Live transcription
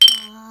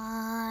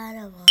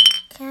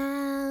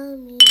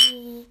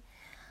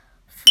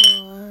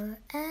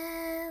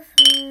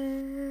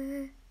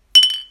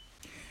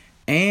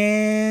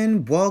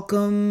and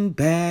welcome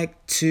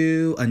back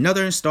to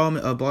another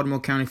installment of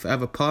Baltimore County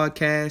Forever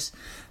podcast.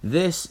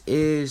 This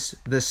is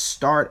the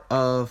start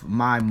of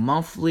my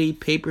monthly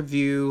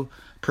pay-per-view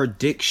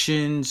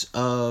predictions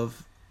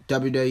of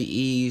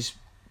WWE's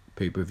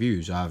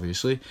pay-per-views,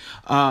 obviously.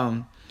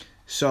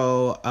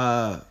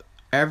 So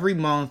every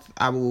month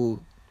I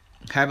will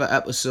have an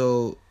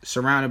episode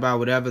surrounded by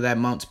whatever that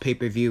month's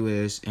pay-per-view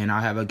is, and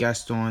I'll have a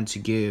guest on to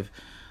give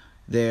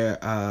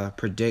their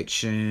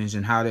predictions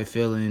and how they're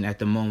feeling at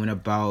the moment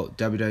about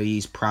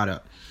WWE's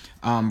product.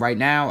 Right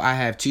now, I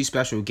have two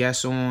special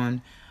guests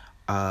on.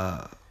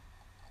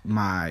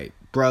 My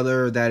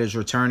brother that is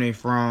returning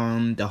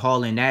from the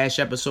Hall and Nash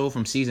episode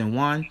from season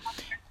 1,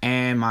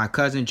 and my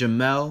cousin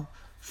Jamel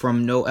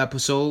from no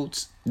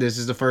episodes. This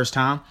is the first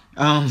time.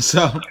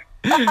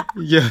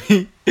 Yeah,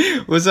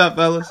 what's up,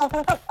 fellas?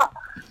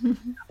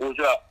 What's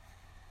up?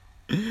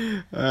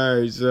 All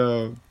right,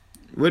 so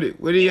what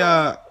do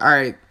y'all? All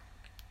right.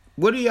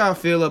 What do y'all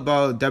feel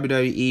about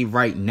WWE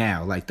right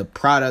now? Like the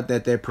product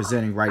that they're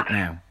presenting right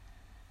now?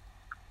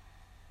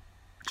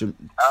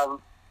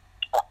 I'll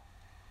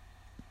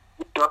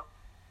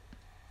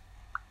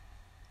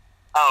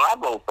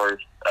go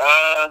first.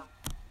 I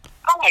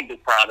like the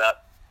product.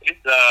 It's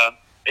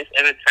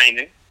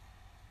entertaining.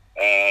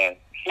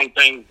 Some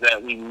things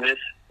that we missed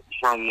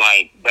from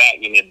like back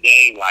in the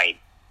day, like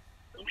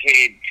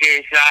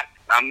chair shots.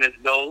 I miss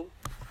those.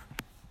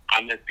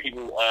 I miss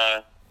people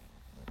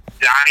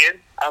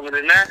dying. Other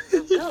than that,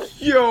 it's good.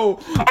 Yo,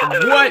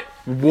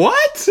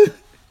 what?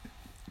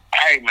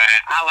 Hey man,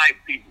 I like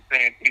people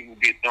saying people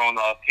get thrown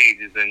off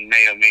cages and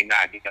may or may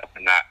not get up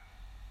or not.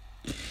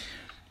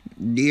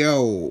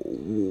 Yo,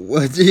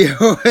 what?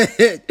 Yo,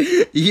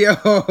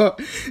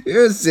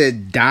 you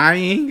said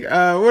dying.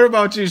 What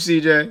about you,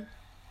 CJ?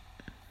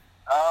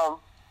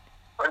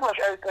 Pretty much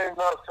everything's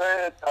not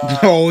said.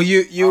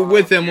 You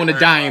with him on the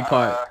dying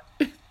part?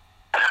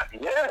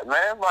 Yeah,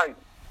 man. Like,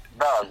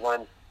 dog,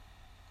 when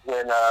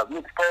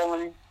Mick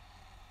Foley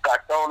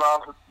got thrown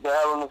off the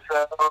Hell in a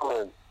Cell,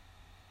 and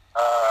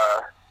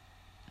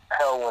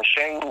hell, when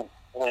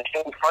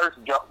Shane first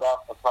jumped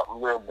off for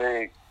something real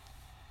big,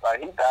 like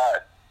he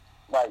died.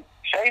 Like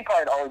Shane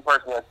probably the only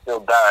person that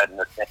still died in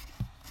the thing.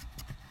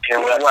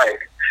 And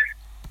like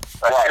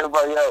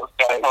everybody else,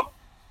 like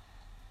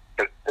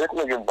this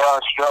nigga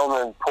Braun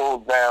Strowman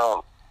pulled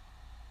down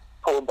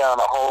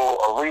a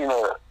whole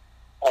arena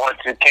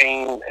onto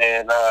Kane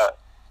and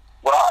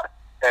Rock,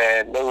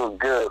 and they was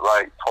good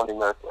like 20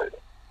 minutes later.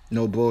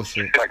 No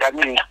bullshit. Like I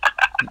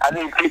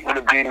need people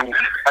to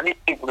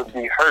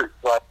be hurt.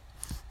 Like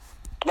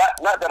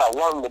not that I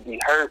want them to be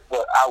hurt,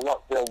 but I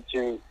want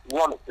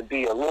it to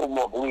be a little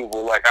more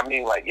believable. Like I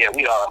mean, like yeah,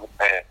 we all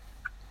understand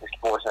it's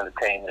sports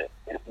entertainment.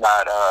 It's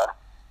not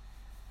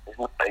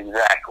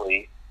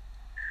exactly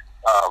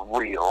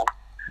real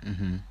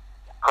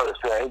per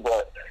se,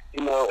 but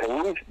you know, at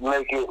least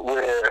make it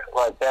where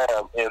like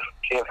damn, if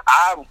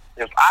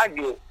I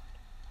get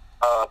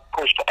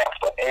pushed off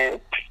the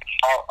edge,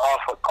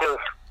 off a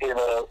cliff in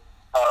a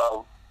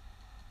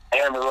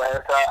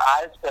ambulance,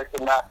 I expect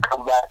to not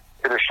come back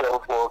to the show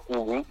for a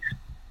few weeks.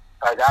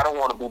 Like I don't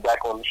want to be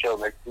back on the show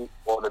next week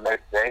or the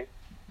next day.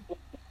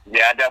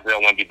 Yeah, I definitely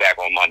don't want to be back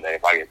on Monday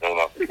if I get thrown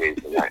off the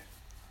cage tonight.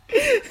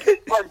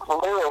 Like for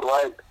real,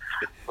 like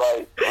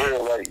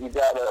you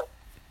gotta.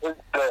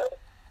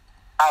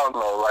 I don't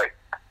know, like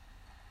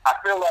I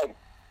feel like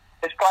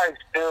it's probably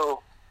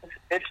still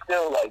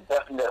like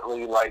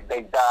definitely like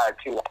they died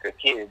too like a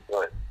kid,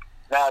 but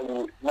now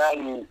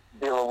you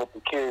dealing with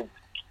the kids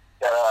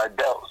that are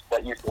adults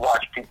that used to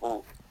watch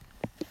people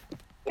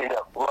end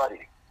up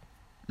bloody.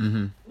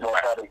 Mm-hmm.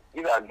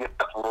 You gotta get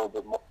up a little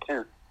bit more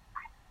too.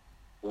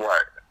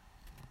 Right.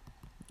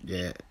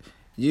 Yeah.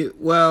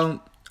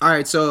 Well, all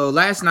right. So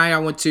last night I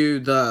went to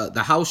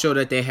the house show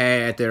that they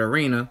had at the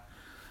arena.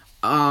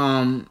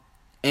 And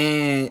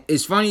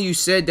it's funny you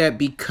said that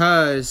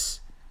because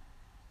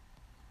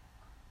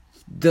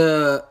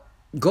the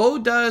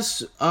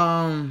Goldust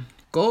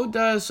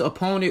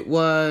opponent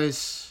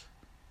was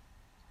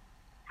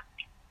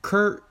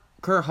Kurt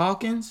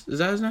Hawkins. Is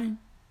that his name?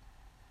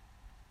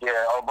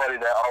 Yeah, our buddy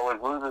that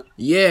always loses.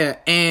 Yeah,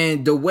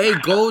 and the way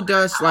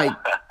Goldust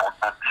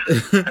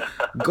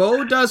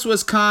Goldust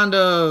was kind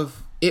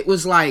of, it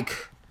was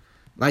like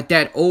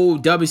that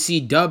old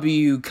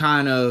WCW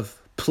kind of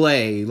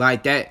play,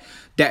 like that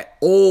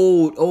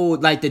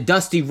old like the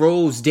Dusty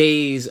Rhodes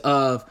days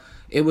of,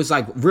 it was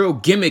like real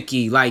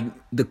gimmicky, like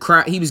the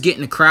crowd, he was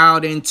getting the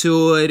crowd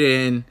into it,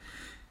 and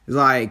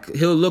like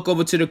he'll look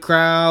over to the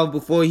crowd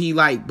before he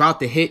like about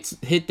to hit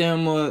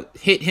them or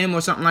hit him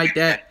or something like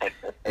that.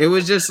 It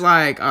was just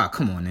like, oh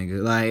come on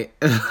nigga, like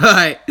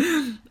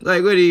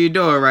what are you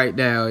doing right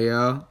now,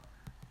 yo?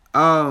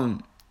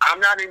 I'm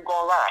not even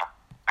gonna lie.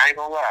 I ain't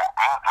gonna lie.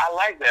 I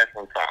like that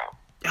sometimes.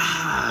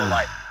 So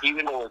like,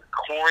 even though it's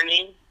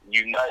corny,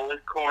 you know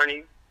it's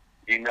corny,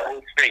 you know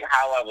it's fake.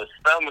 However,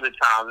 some of the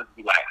times it's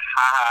be like,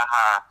 ha ha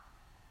ha,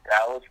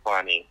 that was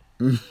funny.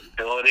 Do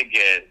it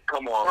again.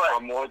 Come on,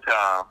 one more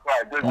time.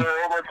 Right, do it one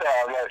more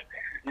time. Like,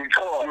 You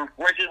go.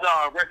 Rich his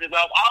arm.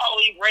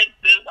 Oh, he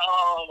wrenched his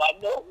arm. I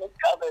know it was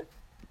coming.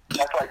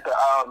 That's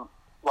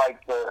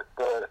like the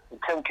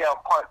 10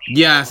 count punch.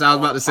 Yes, I was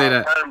about to say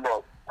that.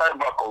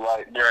 Turnbuckle,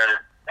 like,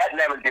 that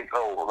never gets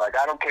old. Like,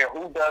 I don't care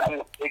who does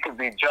it. It could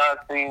be John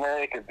Cena.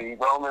 It could be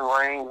Roman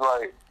Reigns.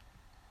 Like,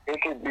 it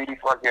could be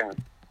fucking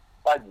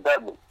like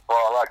Dudley, for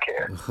all I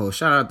care. Oh,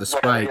 shout out to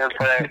Spike. You know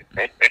what I'm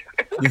saying?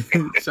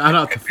 Shout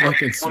out to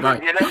fucking When Spike.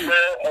 they get up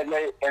there and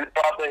they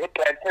start to hit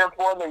that 10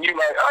 point, and you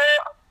like,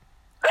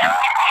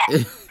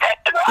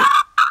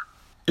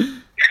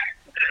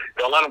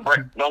 Don't let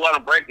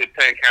him break the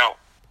 10 count.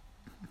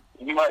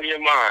 You might be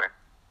in mind.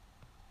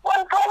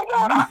 what's going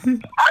on?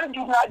 How did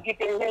you not get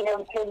to hit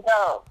him 10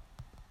 times?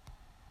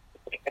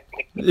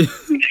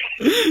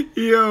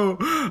 Yo,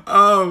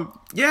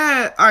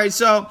 yeah. All right,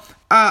 so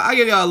I'll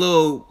give y'all a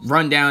little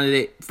rundown of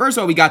it. First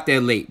of all, we got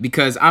there late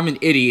because I'm an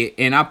idiot,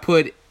 and I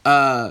thought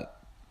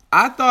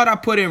I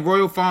put in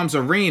Royal Farms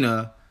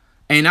Arena,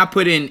 and I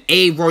put in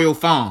a Royal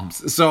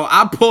Farms. So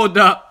I pulled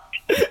up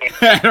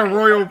at a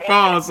Royal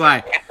Farms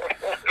like,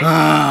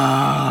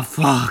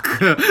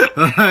 fuck.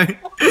 Like,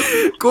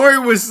 Corey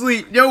was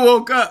asleep. Yo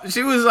woke up.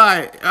 She was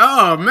like,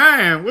 oh,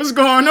 man, what's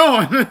going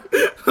on?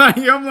 Like,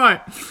 I'm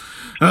like,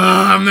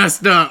 I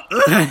messed up.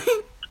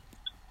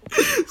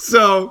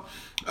 So,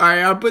 all right,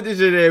 I'll put this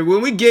in there.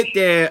 When we get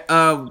there,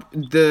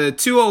 the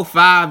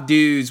 205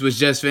 dudes was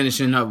just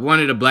finishing up.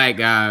 One of the black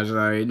guys,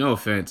 like, no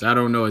offense, I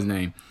don't know his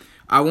name.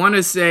 I want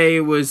to say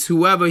it was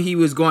whoever he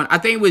was going. I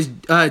think it was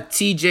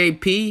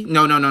TJP.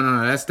 No.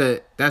 That's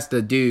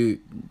the dude.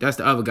 That's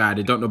the other guy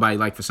that don't nobody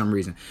like for some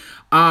reason.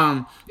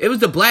 It was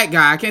the black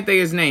guy. I can't think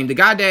of his name. The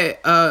guy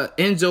that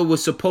Enzo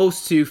was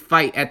supposed to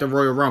fight at the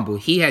Royal Rumble.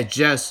 He had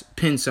just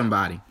pinned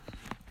somebody.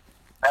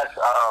 That's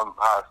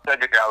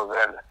Cedric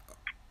Alexander.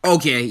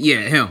 Okay,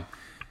 yeah, him.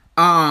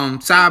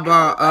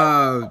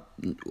 Sidebar.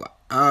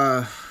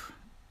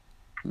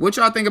 What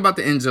y'all think about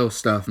the Enzo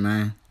stuff,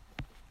 man?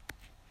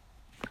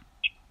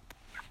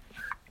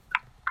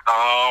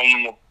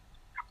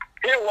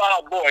 Get a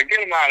wild boy. Get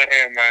him out of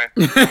here, man.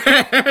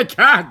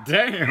 God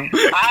damn.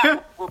 I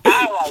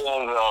like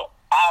Enzo.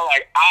 I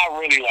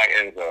really like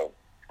Enzo.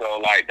 So,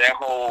 like, that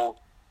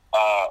whole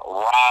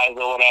Rise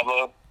or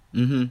whatever,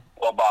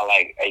 for about,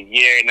 like, a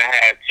year and a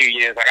half, 2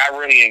 years, like, I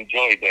really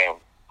enjoyed them.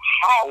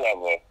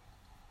 However,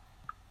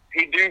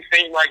 he do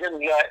seem like his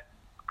gut.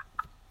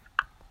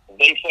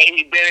 They say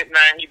he did it,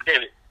 man, he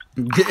did it.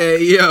 Yeah,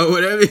 yo,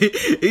 whatever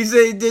he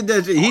said he did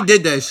that shit. He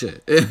did that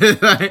shit.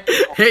 Like,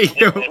 hey,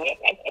 yo,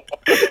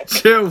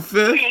 chill,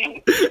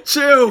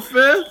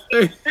 fifth.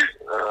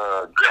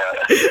 God.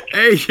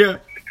 Hey, yo,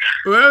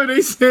 whatever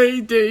they say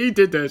he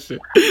did that shit.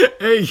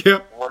 Hey,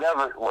 yo,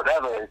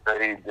 Whatever they say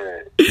he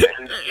did, he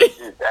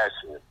did that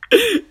shit.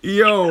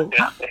 Yo.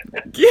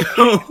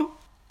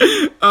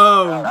 I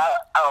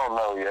don't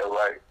know, yo.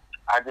 Like,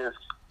 I don't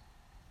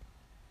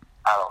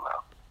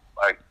know.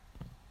 Like,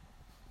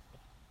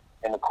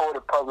 in the court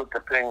of public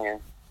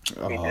opinion, he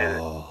did it.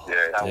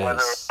 Yeah. Now,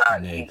 whether or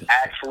not he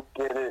actually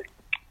did it,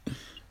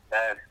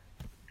 that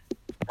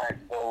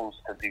goes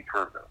to be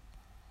proven.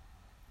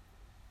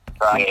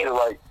 So I feel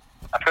like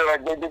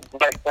they did the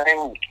right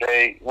thing.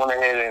 They went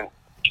ahead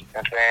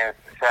and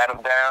sat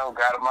him down,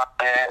 got him out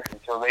there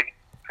until they could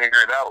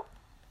figure it out.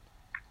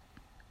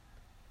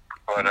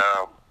 But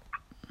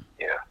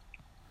yeah.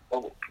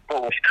 But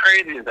what's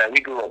crazy is that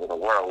we grew up in a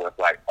world with,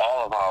 like,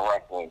 all of our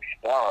wrestling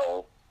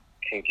stars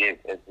can get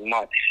as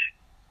much.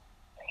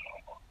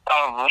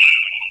 Can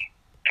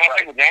I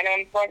take vagina on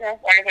this podcast?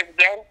 I can take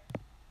vagina?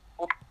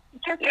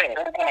 Yeah, I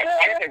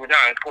can take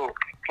vagina. It's cool.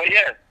 But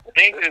yeah,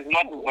 things as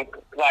much as,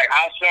 like,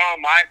 our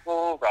Shawn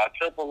Michaels, our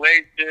Triple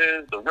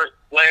H's, the Ric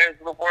Flairs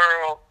of the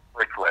world.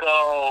 Ric Flair.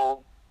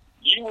 So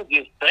you would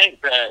just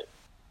think that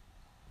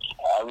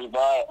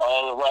everybody,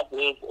 all the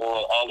wrestlers or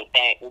all the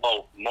fans,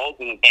 well, most of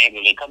the fans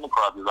that they come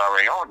across is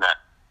already on that.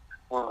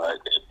 Like,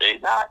 if they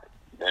not,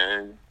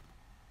 then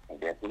I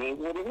guess it is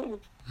what it is.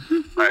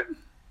 Right.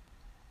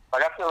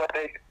 Like, I feel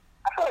like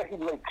he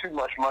made too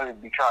much money to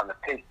be trying to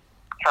take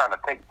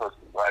pussy.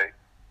 Like,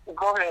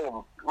 go ahead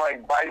and,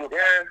 like, buy your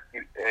ass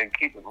and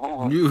keep it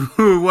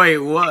moving. Wait,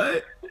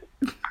 what?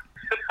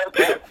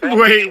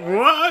 Wait,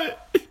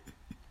 what?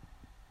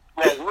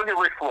 Like, look at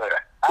Ric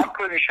Flair. I'm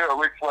pretty sure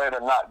Ric Flair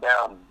had knocked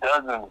down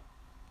dozens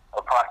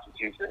of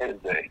prostitutes in his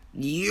day.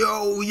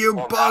 Yo, you're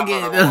On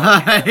bugging. top of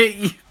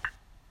Like,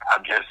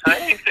 I'm just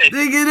saying.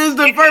 nigga, this is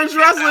the first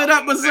wrestling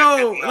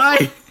episode.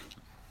 Like,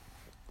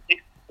 He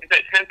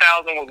said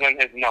 10,000 was in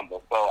his number,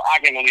 so I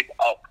can at least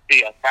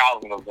see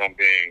 1,000 of them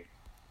being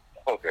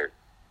hookers.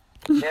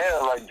 Yeah,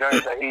 like Johnny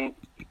said,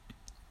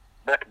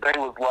 they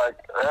was like,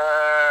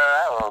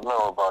 I don't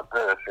know about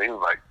this. He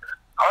was like,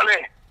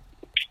 honey,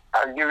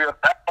 I'll give you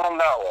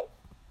 $1,000.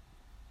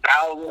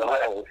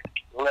 $1,000.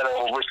 Let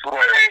old Ric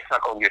Flair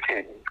suck on your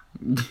titty.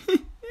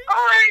 All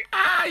right.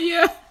 ah,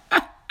 yeah.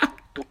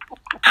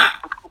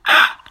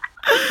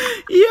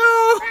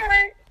 Yo.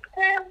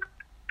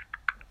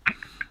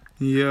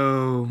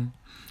 Yo.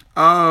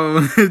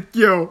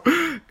 Yo.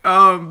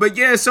 But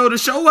yeah, so the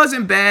show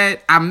wasn't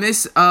bad. I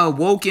miss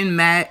Woken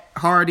Matt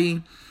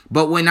Hardy,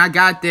 but when I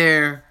got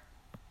there,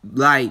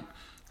 like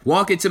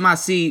walking to my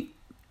seat,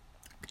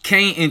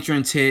 Kane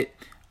entrance hit.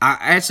 I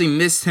actually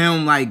missed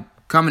him like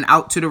coming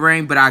out to the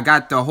ring, but I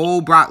got the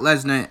whole Brock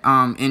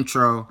Lesnar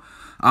intro,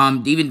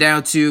 even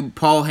down to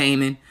Paul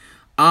Heyman.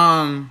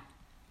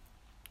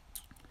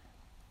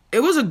 It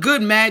was a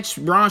good match.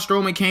 Braun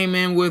Strowman came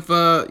in with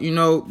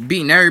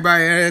beating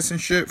everybody's ass and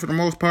shit for the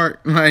most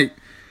part. Like,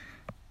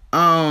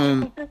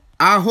 I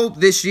hope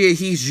this year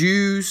he's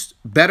used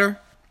better.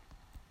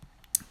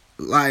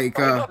 Like,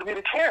 He's about to be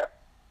the champ.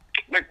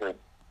 Listen,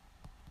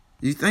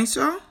 you think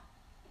so?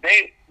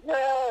 They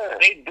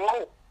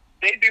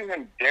do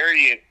him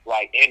dirty as,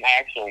 like, in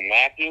actual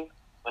matches,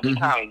 but they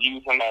kind of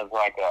use him as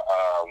like a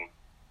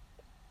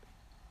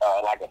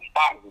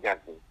spot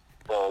against him.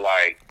 So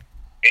like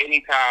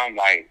anytime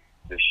like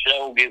the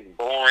show gets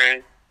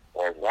boring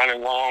or it's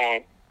running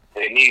long,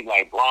 they need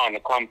like Braun to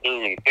come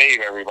through and save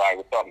everybody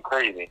with something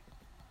crazy.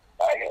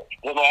 Like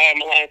little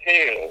ambulance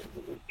here,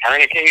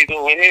 tourniquets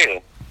over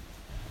here.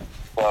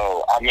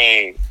 So I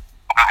mean,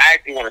 I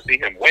actually want to see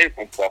him win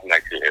some stuff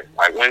next year,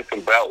 like win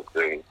some belts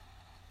and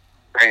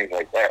things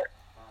like that.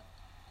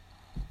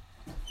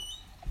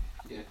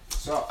 Yeah.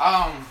 So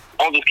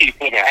don't just keep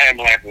flipping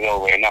ambulances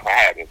over and nothing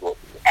happens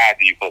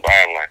after you flip an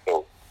ambulance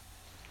over.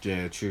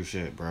 Yeah, true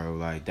shit, bro.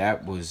 Like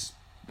that was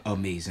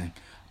amazing.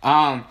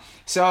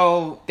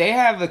 So they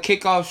have a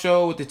kickoff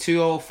show with the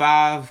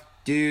 205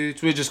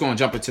 dudes. We're just gonna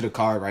jump into the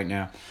card right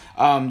now.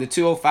 The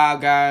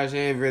 205 guys,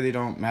 it really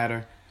don't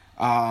matter.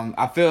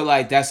 I feel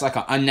like that's like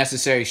an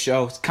unnecessary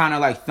show. It's kind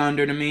of like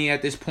Thunder to me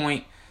at this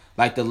point,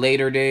 like the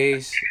later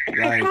days.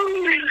 Like,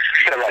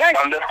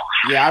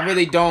 yeah, I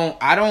really don't.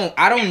 I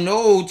don't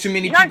know too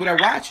many people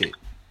that watch it.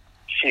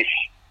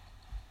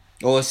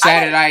 Or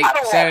Saturday night.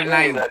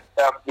 That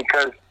stuff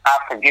because I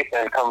forget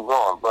that it comes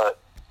on, but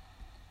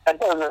that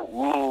doesn't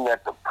mean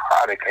that the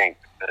product ain't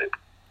good.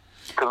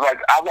 Because like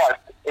I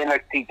watched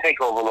NXT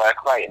Takeover last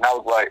night, and I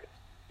was like,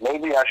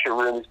 maybe I should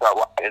really start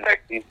watching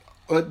NXT.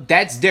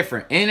 That's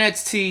different.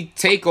 NXT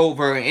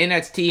Takeover and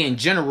NXT in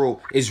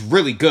general is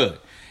really good.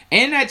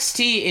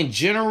 NXT in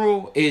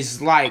general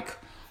is like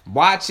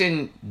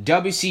watching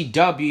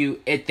WCW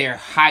at their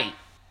height,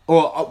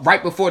 or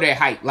right before their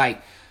height,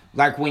 like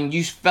when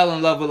you fell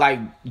in love with like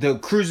the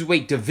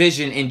cruiserweight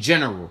division in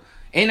general.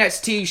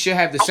 NXT should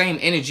have the same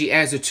energy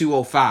as the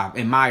 205,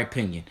 in my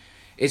opinion.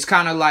 It's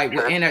kind of like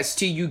with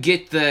NXT, you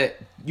get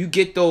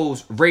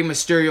those Rey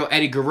Mysterio,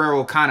 Eddie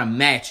Guerrero kind of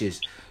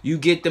matches. You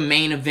get the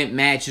main event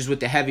matches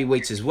with the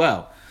heavyweights as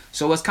well.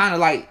 So it's kind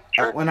of like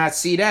when I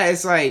see that,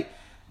 it's like,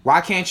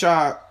 why can't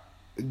y'all?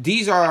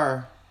 These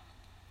are.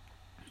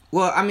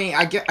 Well, I mean,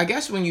 I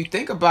guess when you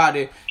think about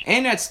it,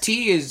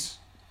 NXT is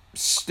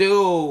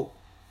still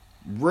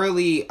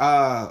really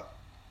a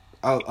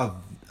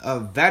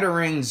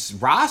veterans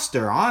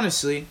roster,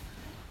 honestly.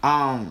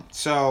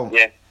 So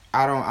yeah.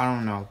 I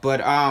don't know, but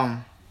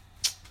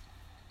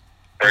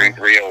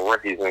 33-year-old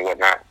rookies and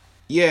whatnot.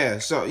 Yeah,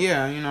 so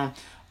yeah, you know,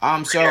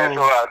 so yeah, there's a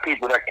lot of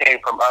people that came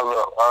from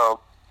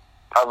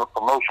other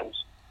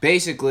promotions.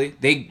 Basically,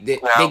 they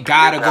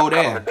gotta go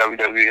there.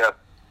 WWF.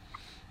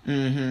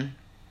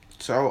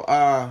 So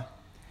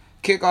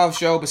kickoff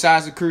show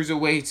besides the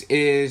cruiserweights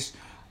is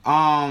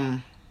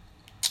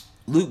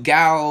Luke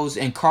Gallows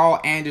and Carl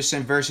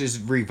Anderson versus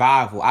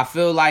Revival. I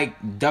feel like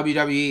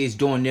WWE is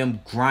doing them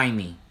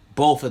grimy.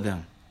 Both of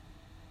them.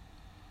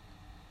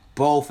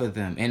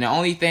 And the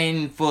only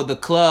thing for the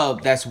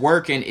club that's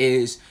working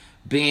is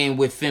being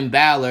with Finn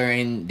Balor,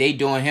 and they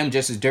doing him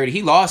just as dirty.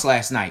 He lost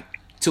last night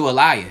to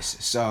Elias,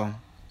 so.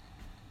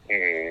 Do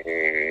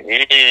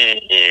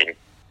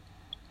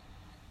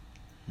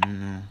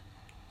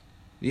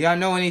y'all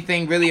know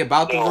anything really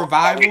about the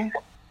Revival?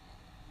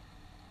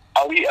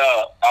 Are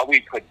we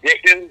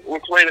predicting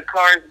which way the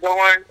card's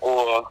going,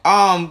 or?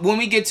 When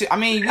we get to, I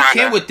mean, we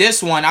can with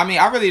this one. I mean,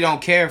 I really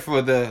don't care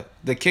for the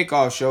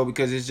kickoff show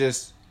because it's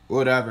just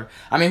whatever.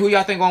 I mean, who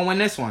y'all think gonna win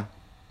this one?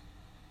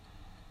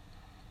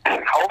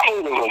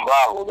 Hopefully the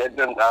Revival. They've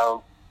been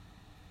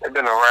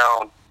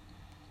around.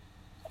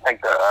 I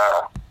think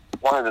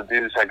one of the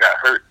dudes that got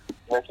hurt.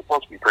 They're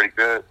supposed to be pretty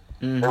good.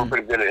 They were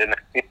pretty good at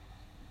NXT.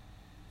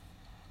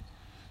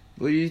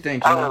 What do you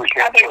think? I don't really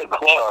care. I think the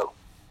club.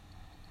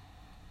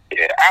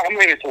 Yeah, I'm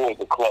leaning towards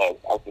the club.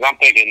 I'm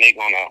thinking they're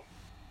gonna,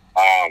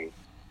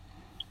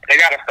 they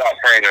gotta start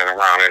turning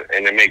around,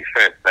 and it makes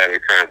sense that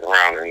it turns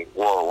around in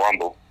Royal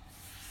Rumble.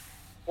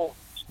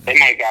 They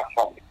might got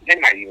something. They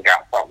might even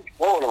got something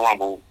before the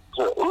Rumble.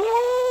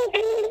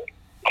 Oh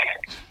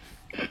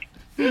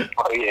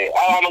yeah,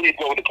 I'm gonna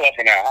go with the club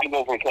for now. I'm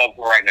going for the club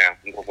for right now.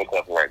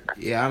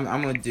 Yeah,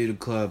 I'm gonna do the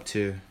club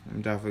too.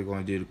 I'm definitely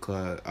gonna do the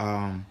club.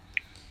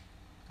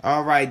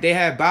 All right, they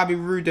have Bobby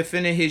Roode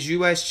defending his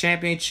U.S.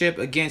 Championship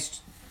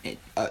against.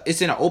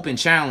 It's in an open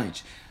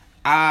challenge.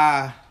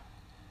 Well,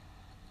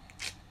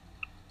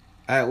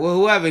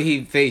 whoever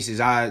he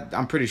faces,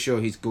 I'm pretty sure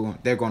he's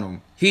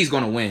gonna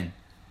win.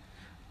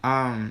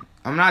 I'm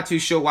not too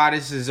sure why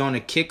this is on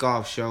a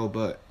kickoff show,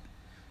 but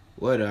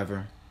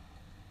whatever.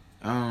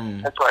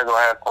 That's why gonna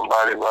have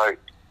somebody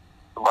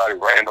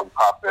random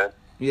pop in.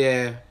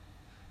 Yeah,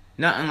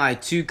 nothing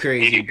like too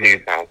crazy,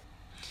 DDP. but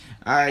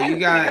all right, you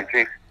got.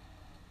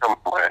 Come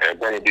on,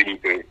 Benny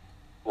DDP.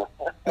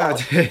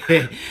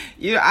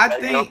 Yeah, I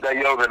think that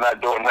Yoda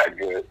not doing that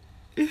good.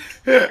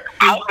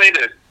 I'll say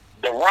this: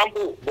 the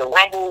Rumble.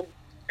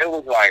 It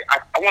was like I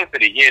want to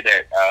say the year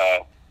that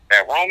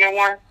Roman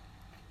won.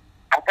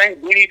 I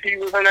think DDP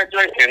was in that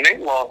joint, and they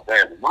lost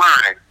their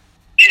mind.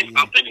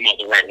 I'm thinking about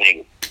the right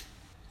Rumble.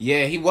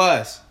 Yeah, he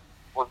was.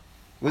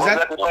 Was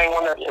that the same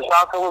one that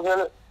Tatanka was in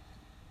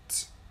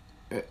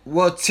it?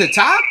 Well,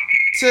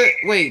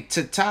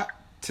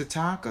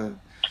 Tatanka.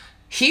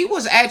 He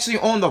was actually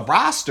on the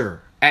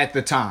roster at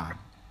the time.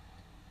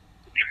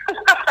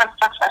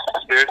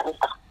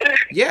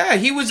 Yeah,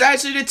 he was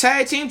actually the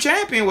tag team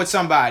champion with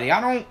somebody. I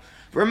don't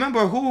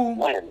remember who.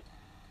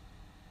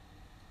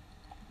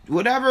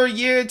 Whatever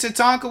year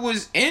Tatanka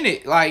was in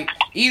it, like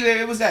either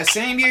it was that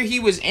same year he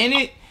was in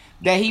it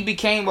that he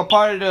became a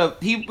part of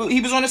the.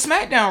 He was on the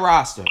SmackDown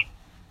roster.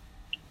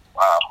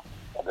 Wow,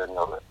 I didn't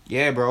know that.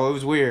 Yeah, bro, it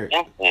was weird.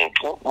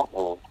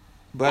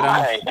 But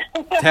Right.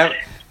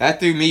 that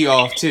threw me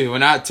off too.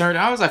 When I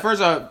was like,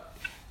 first off,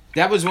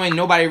 that was when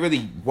nobody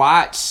really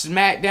watched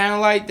SmackDown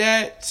like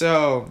that,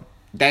 so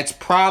that's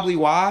probably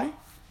why.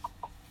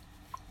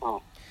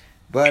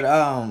 But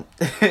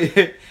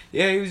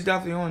yeah, he was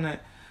definitely on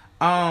that.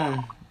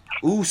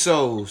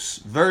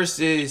 Usos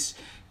versus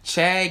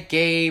Chad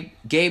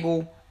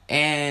Gable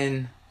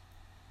and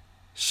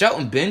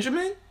Shelton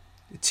Benjamin.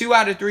 2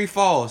 out of 3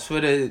 falls for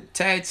the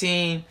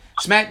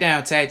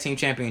SmackDown Tag Team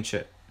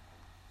Championship.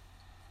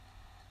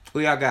 Who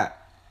y'all got?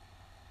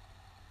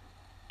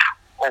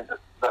 And the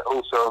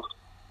Usos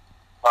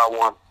by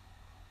 1.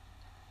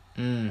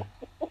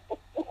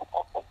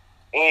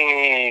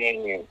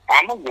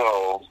 I'm gonna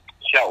go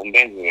Shelton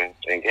Benjamin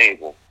and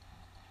Gable.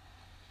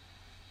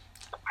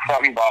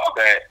 Something about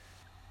that.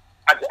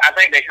 I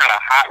think they're kind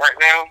of hot right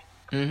now,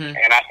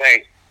 and I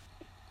think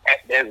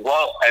as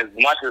well as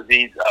much as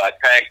these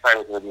tag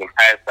titles have been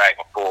passed back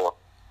and forth,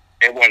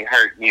 it wouldn't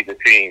hurt neither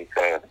team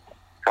to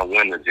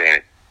win the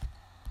joint.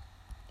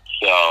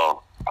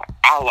 So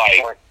I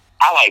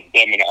like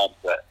them in the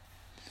upset.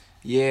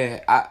 Yeah,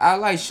 I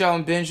like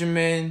Shelton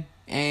Benjamin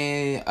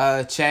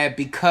and Chad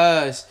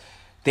because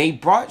they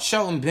brought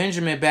Shelton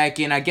Benjamin back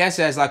in, I guess,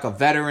 as like a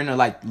veteran to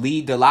like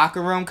lead the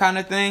locker room kind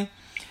of thing.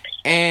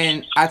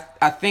 And I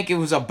think it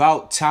was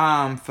about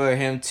time for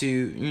him to,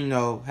 you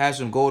know, have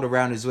some gold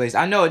around his waist.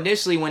 I know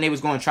initially when they was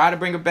going to try to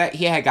bring him back,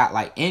 he had got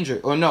like injured.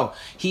 Or no,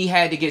 he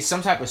had to get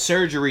some type of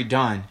surgery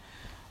done.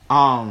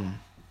 And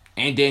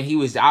then he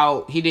was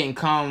out. He didn't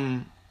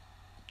come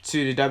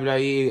to the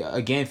WWE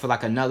again for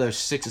like another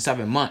 6 or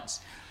 7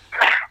 months.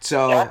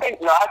 So yeah,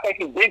 I think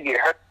he did get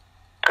hurt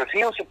because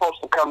he was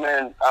supposed to come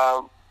in.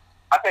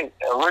 I think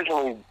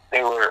originally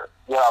I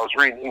was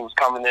reading, he was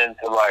coming in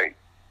to like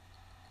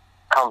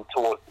come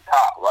towards the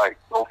top, like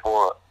go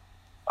for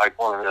like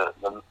one of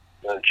the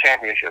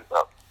championships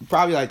up.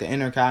 Probably like the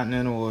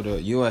Intercontinental or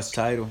the U.S.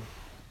 title.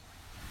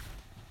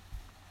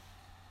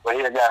 But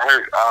he got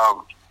hurt.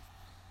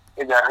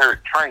 He got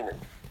hurt training.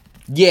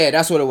 Yeah,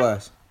 that's what it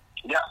was.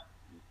 Yeah,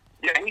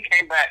 he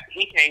came back.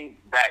 He came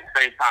back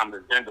same time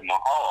as Jinder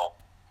Mahal.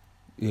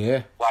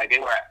 Yeah. Like they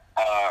were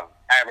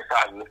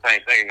advertising the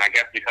same thing. I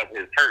guess because of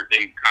his hurt,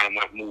 they kind of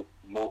went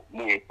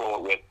moving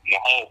forward with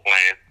Mahal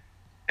plan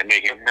and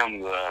making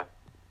him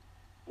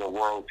the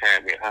world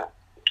champion. Huh?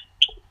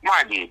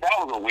 Mind you, that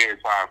was a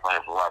weird time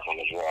frame for wrestling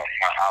as well.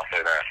 I'll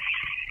say that.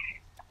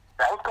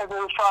 That was because they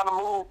were trying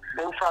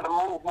to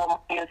move more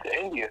money into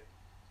India.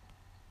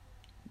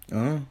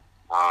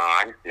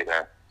 I can see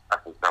that.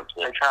 That's something.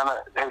 They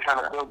were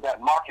trying to build that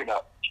market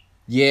up.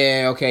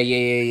 Yeah. Okay.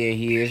 Yeah.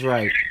 He is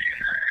right.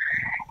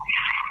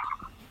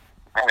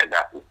 I had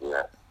got to see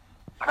that.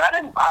 But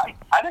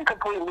I didn't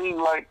completely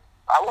like.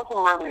 I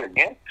wasn't really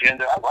against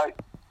Jinder. I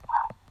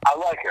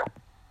like him.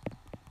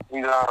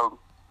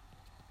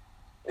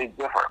 He's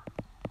different.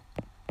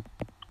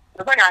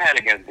 The thing I had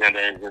against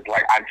Jinder is just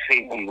like I've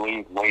seen him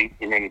lose way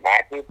too many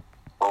matches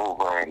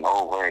over and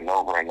over and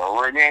over and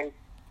over again.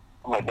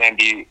 But then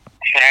be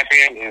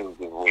champion, it was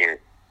just weird.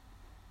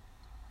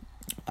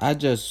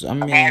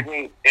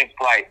 Imagine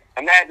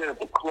if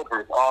the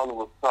Clippers all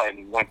of a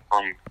sudden went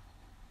from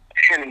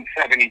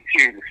 10-72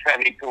 to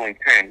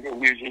 72-10. You'll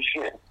lose your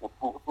shit.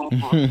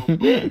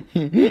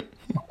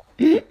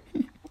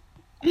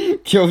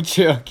 Yo,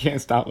 chill.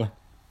 Can't stop it.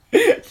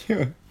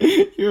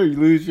 You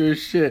lose your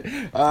shit.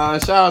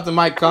 Shout out to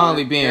Mike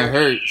Conley being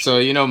hurt, so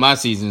you know my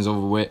season's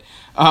over with.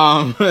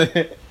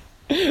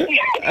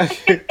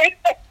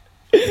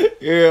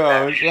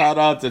 Yeah, shout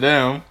out to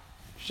them.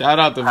 Shout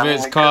out to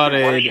Vince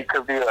Carter. You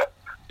could be a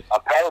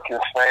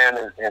Pelicans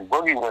fan and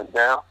Boogie went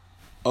down.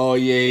 Oh,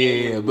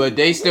 yeah. But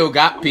they still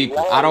got people.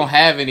 I don't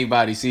have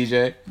anybody,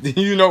 CJ. Do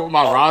you know what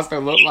my roster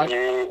look like?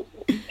 True.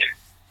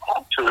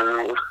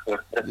 You know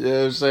what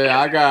I'm saying?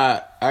 I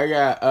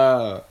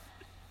got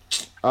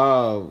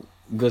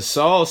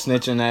Gasol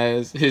snitching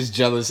ass, his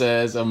jealous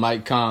ass of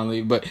Mike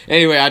Conley. But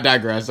anyway, I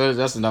digress.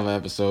 That's another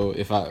episode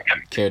if I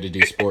care to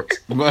do sports.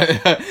 But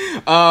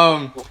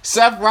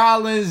Seth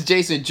Rollins,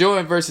 Jason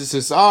Jordan versus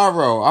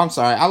Cesaro. I'm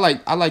sorry, I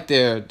like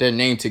their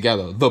name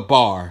together. The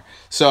Bar.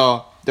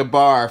 So the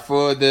Bar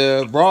for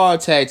the Raw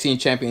Tag Team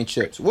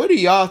Championships. What do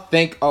y'all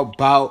think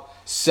about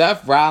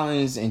Seth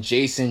Rollins and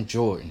Jason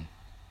Jordan?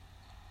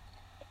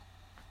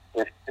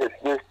 This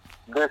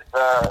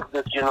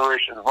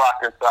generation's rock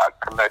and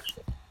sock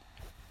connection.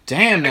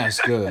 Damn,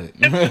 that's good.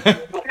 Damn.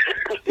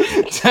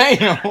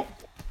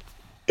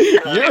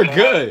 You're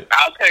good.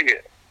 I'll take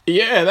it.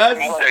 Yeah, that's...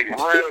 I'll take it.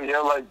 Real,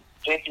 you're like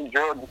Jason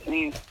Jordan.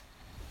 He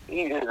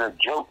is a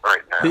joke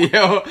right now.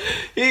 Yo,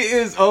 he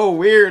is a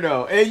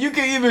weirdo. And you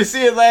can even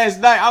see it last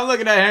night. I'm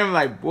looking at him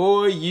like,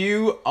 boy,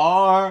 you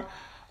are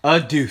a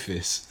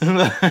doofus.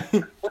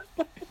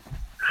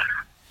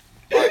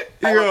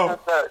 Yo.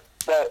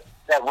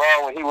 That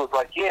Raw when he was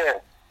like, yeah,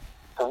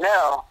 so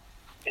now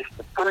it's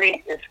the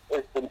three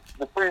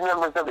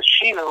members of the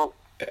Shield,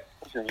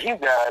 which is you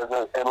guys,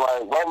 and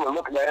like Roman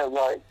looking at him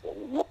like,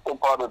 you're still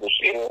part of the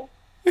Shield.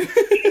 He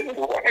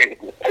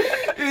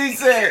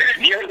said,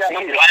 you got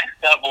some black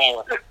stuff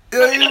on.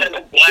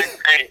 Black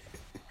paint.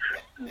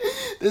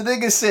 The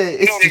nigga said,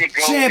 it's the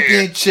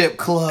championship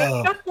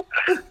club.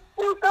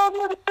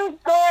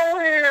 Go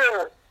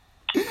here.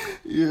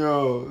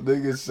 Yo,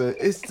 nigga said,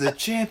 it's the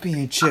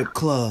championship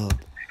club.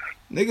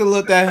 Nigga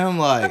looked at him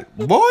like,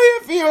 boy,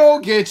 if you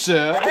don't get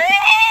you.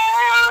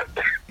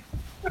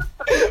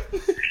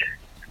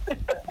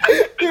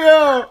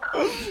 Yo,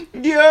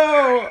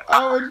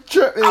 I was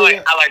tripping. I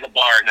like the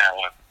bar in that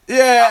one.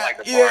 Yeah, I like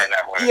the bar in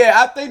that one.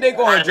 Yeah, I think they're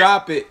gonna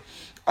drop it.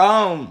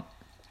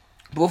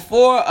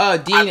 Before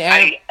Dean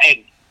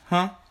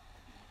huh?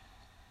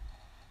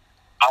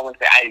 I would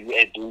say I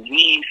at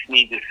least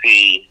need to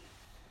see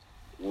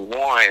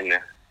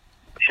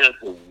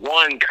just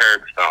one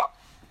curb stomp.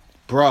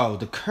 Bro,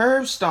 the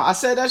curb stomp. I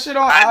said that shit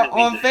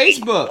on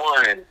Facebook.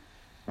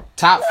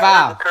 Top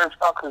 5. The curb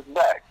stomp is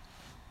back.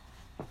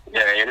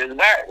 Yeah, it is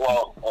back.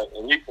 Well,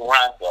 at least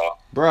around so.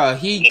 Bro,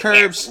 he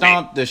curb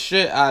stomped the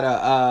shit out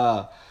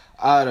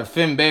of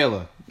Finn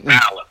Balor.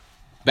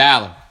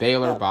 Balor.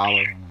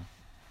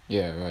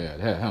 Yeah,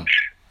 him.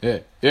 Yeah.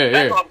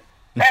 That's what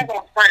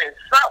I'm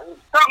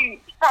saying.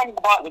 Something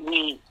about to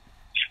be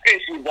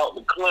fishy about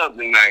the club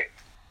tonight.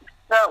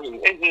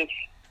 It just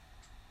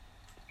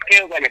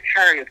feels like a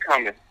turn is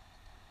coming.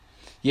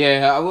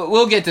 Yeah,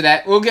 we'll get to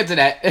that. We'll get to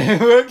that.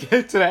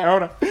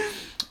 Hold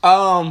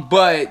on.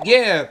 But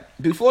yeah,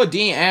 before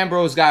Dean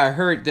Ambrose got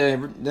hurt,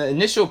 the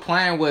initial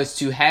plan was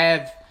to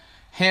have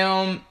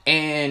him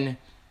and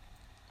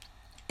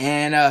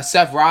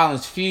Seth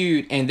Rollins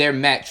feud, and their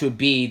match would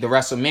be the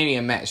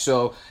WrestleMania match.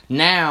 So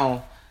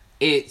now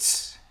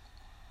it's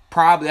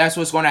probably that's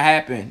what's going to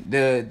happen.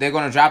 They're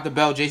going to drop the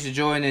belt. Jason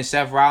Jordan and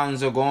Seth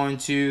Rollins are going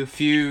to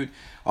feud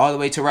all the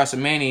way to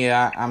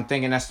WrestleMania. I'm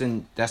thinking that's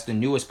the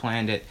newest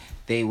plan that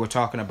they were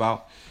talking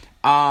about.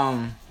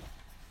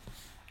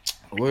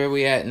 Where are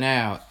we at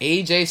now?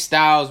 AJ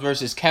Styles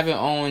versus Kevin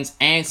Owens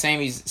and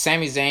Sami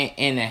Zayn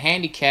in a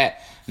handicap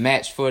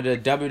match for the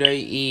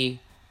WWE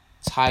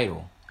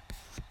title.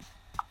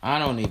 I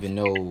don't even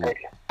know.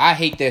 I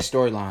hate that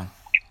storyline.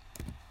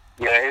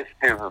 Yeah, it's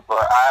stupid, but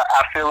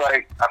I feel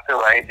like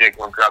AJ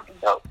gonna drop the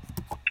belt.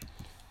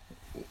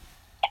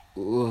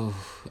 Ooh.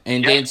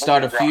 And then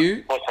start a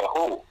feud? But to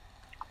who?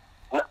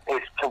 No,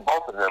 it's to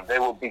both of them. They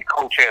will be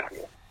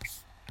co-champions.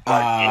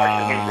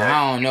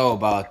 I don't know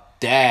about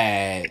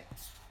that.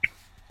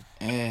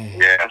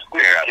 Yeah, I'm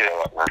scared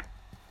about that.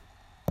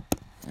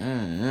 I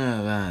don't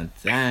know about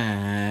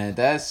that.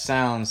 That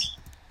sounds...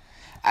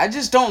 I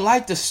just don't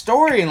like the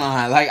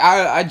storyline. Like,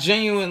 I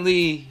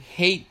genuinely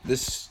hate the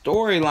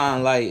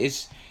storyline. Like,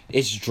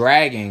 it's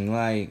dragging.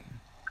 Like,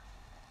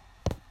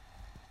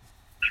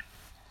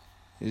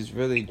 it's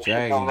really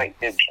dragging.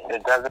 It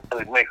doesn't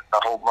really make a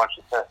whole bunch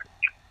of sense.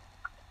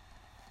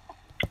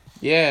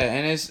 Yeah,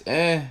 and it's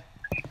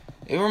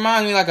it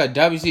reminds me like a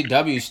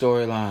WCW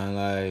storyline.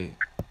 Like,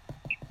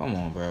 come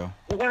on, bro.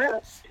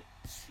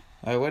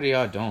 Like, what are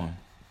y'all doing?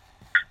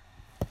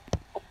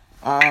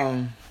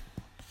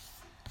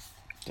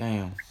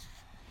 Damn.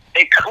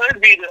 It could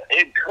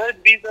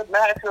be the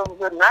match of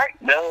the night,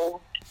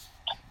 though.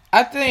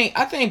 I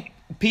think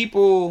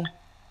people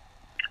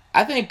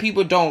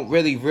don't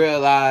really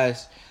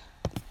realize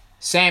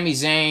Sami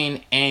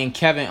Zayn and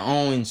Kevin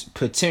Owens'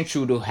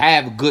 potential to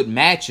have good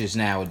matches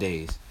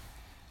nowadays.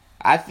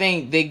 I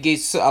think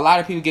a lot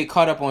of people get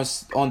caught up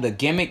on the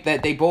gimmick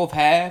that they both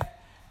have,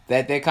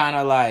 that they're kind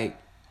of like,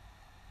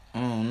 I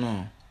don't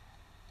know.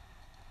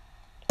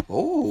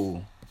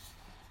 Ooh,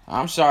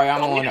 I'm sorry,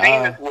 I'm on.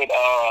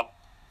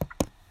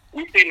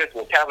 We've seen this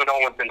with Kevin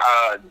Owens and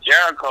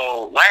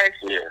Jericho last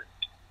year.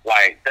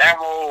 Like that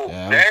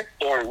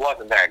story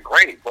wasn't that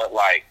great, but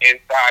like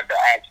inside the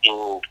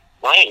actual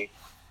ring,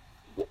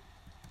 it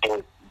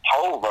was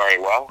told very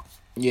well.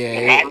 Yeah,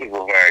 the matches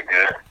were very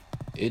good.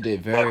 It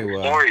did very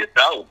well. The story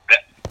itself,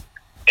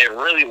 it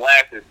really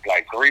lasted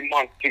like 3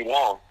 months too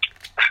long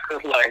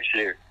last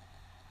year.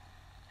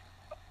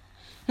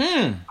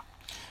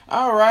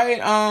 All right.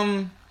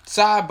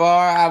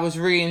 Sidebar. I was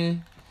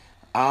reading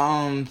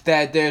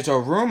that there's a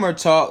rumor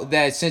talk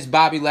that since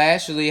Bobby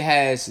Lashley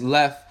has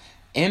left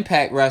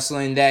Impact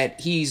Wrestling that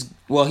he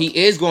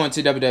is going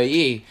to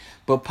WWE,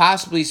 but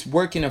possibly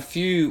working a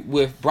feud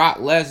with Brock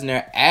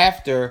Lesnar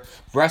after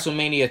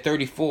WrestleMania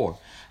 34.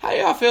 How do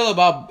y'all feel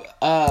about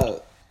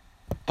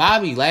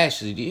Bobby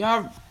Lashley? Do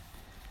y'all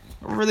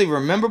really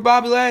remember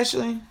Bobby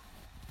Lashley?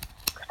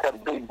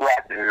 That big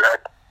black dude, right?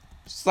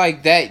 It's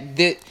like that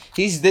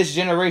he's this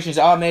generation's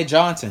Ahmed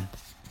Johnson.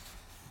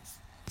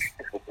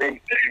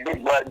 Big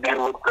black dude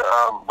with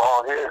the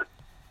bald head.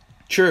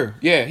 True.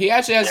 Yeah, he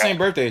actually has the same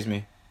birthday as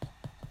me.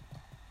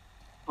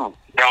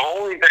 The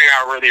only thing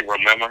I really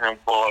remember him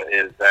for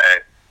is that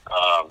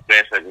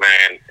Vince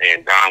McMahon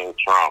and Donald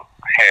Trump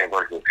had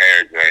versus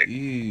Hair Jay.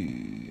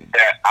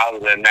 That other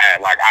than that,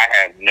 like I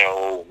have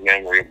no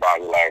memory of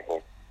Bobby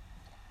Lashley.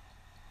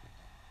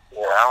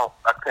 Yeah,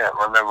 I can't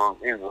remember him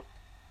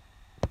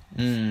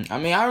either. I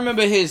mean, I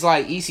remember his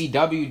like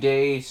ECW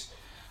days,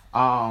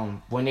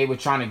 when they were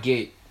trying to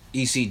get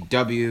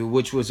ECW,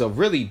 which was a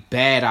really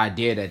bad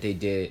idea that they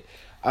did.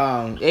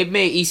 It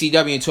made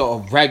ECW into a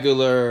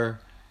regular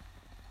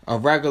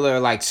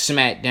like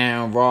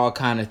SmackDown Raw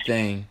kind of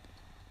thing,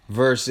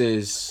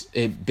 versus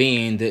it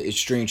being the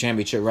Extreme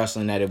Championship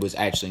Wrestling that it was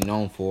actually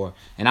known for.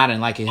 And I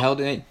didn't like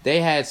it. They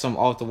had some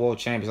off the wall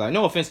champions. Like,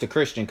 no offense to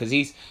Christian, because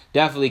he's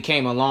definitely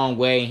came a long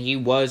way. He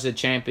was a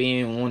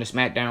champion on the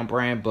SmackDown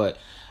brand, but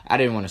I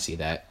didn't want to see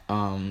that.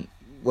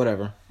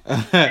 Whatever.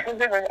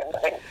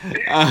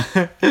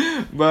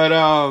 But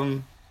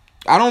I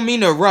don't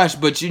mean to rush,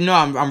 but you know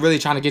I'm really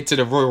trying to get to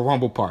the Royal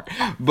Rumble part.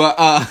 But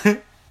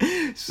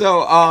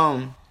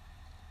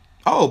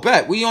oh,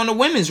 bet we on the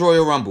women's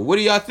Royal Rumble. What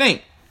do y'all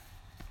think?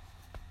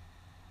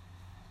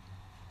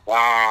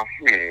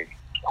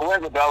 Who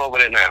has the belt over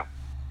there now?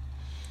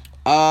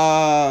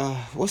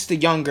 What's the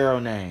young girl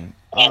name?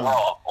 On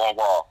Raw.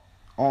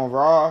 On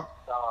Raw?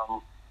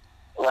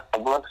 Alexa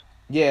Bliss?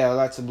 Yeah,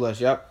 Alexa Bliss,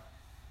 yep.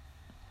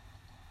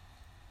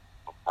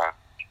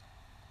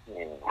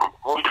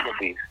 Who's going to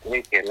be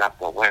sneaking up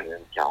the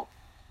women's jump?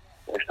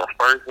 It's the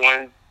first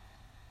one?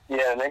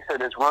 Yeah, and they said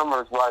there's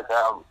rumors like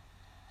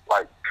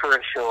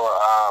Trish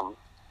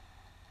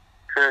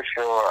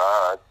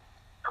or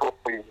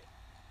Tory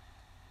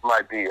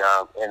might be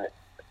in it.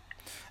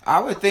 I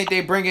would think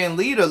they bring in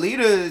Lita.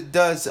 Lita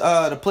does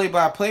the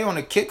play-by-play on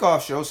the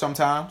kickoff show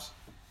sometimes.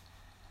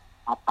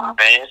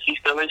 Man, she's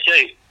still in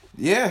shape.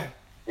 Yeah.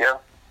 Yeah.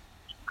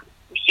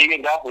 She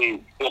can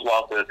definitely flip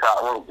off to the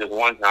top rope just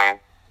one time.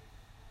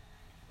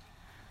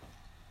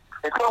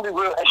 It's going to be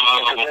real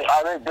interesting.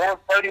 Are there damn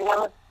 30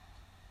 women?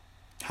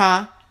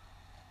 Huh?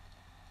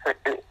 Is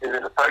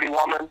it a 30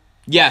 woman?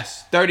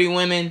 Yes, 30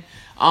 women.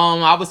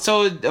 I was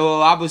told,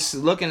 I was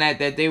looking at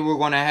that they were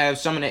going to have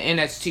some of the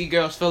NXT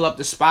girls fill up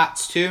the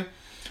spots too.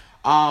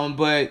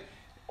 But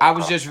I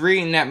was just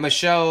reading that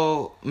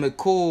Michelle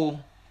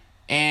McCool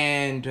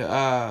and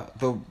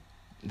the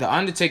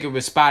Undertaker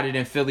was spotted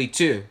in Philly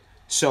too.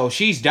 So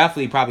she's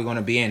definitely probably going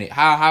to be in it.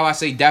 How I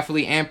say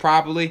definitely and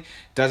probably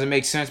doesn't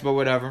make sense, but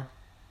whatever.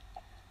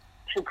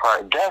 She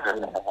probably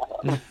definitely.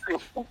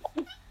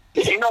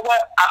 You know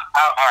what?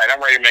 All right,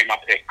 I'm ready to make my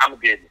pick. I'm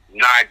going to get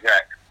Nia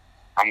Jax.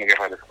 I'm going to give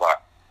her the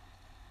spot.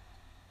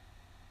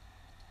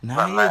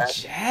 Nia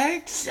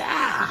Jax?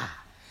 I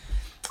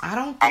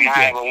don't think I'm going to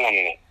have a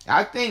woman.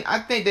 I think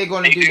they're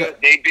going to do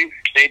that. They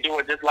do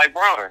it just like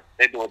Braun.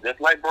 They do it just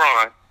like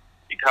Braun.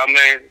 You come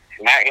in,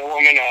 smack a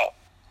woman up,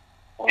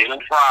 get them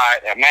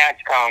fried, a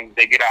match comes,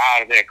 they get her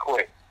out of there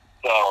quick.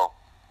 So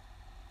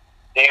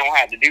they don't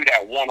have to do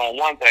that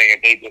one-on-one thing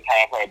if they just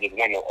have her just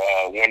win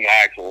the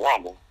actual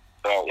Rumble.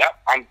 So, yep,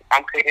 I'm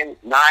picking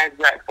Nia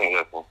Jax on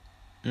this one.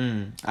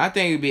 I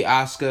think it'd be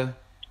Asuka.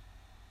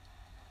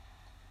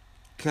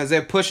 Because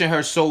they're pushing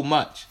her so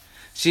much.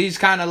 She's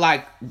kind of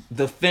like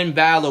the Finn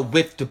Balor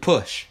with the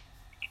push.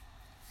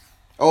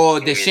 Or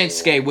the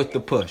Shinsuke with the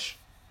push.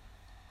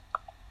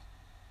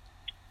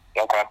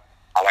 Okay.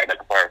 I like that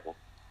comparison.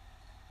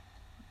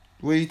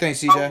 What do you think,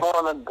 CJ? I'm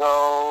going to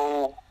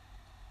go...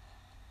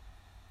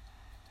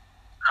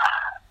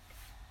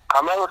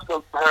 Carmella's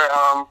still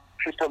her,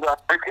 she still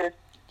got her kid?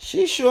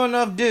 She sure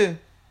enough do.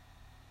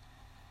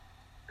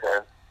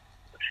 Okay.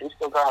 She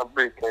still got her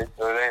briefcase,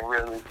 so it ain't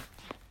really...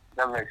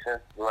 That makes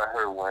sense to let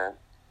her win.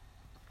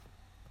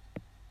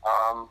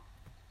 I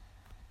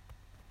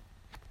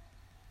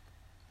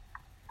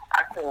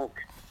think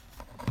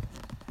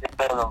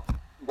they're gonna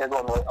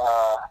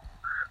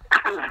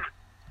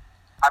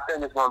I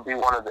think it's gonna be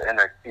one of the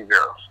NXT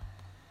girls.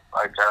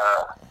 Like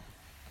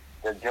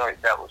the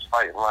joint that was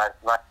fighting last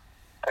night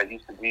that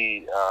used to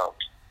be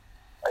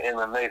an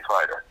MMA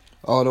fighter.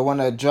 Oh, the one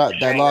that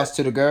lost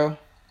to the girl?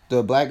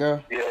 The black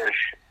girl? Yeah,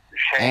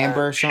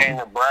 Amber or something?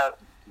 Shayna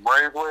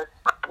Baszler.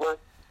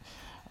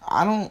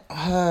 I don't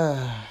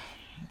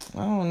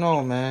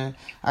know, man.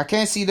 I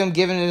can't see them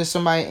giving it to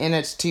somebody in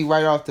NXT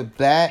right off the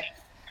bat.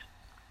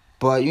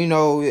 But, you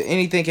know,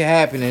 anything can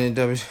happen in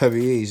the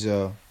WWE,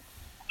 so.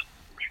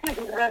 I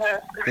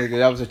think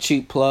that was a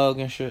cheap plug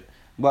and shit.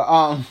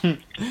 But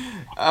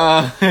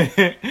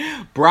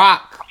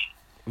Brock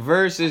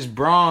versus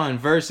Braun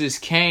versus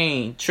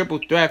Kane, triple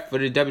threat for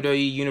the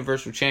WWE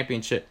Universal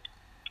Championship.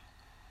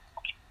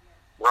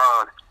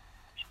 Braun.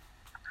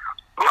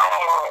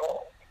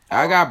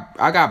 I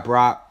got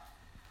Brock.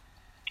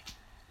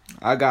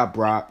 I got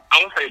Brock.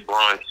 I'm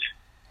gonna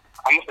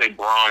say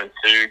Braun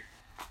too.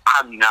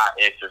 I'm not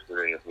interested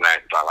in this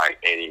match by like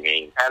any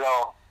means At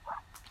all.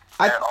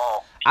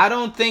 I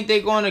don't think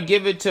they're going to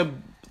give it to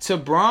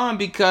Braun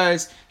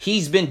because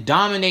he's been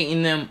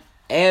dominating them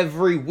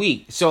every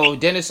week. So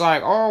then it's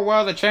like, oh,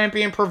 well, the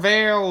champion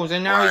prevails,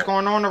 and now he's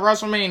going on to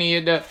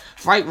WrestleMania to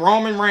fight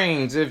Roman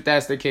Reigns, if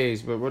that's the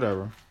case. But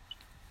whatever.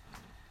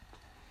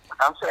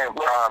 I'm saying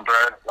Braun, bro.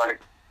 Like,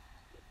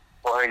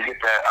 go ahead and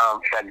get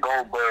that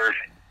Goldberg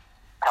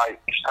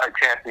type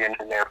champion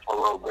in there for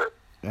a little bit.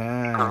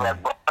 Because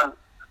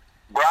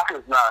Brock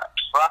is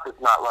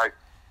not like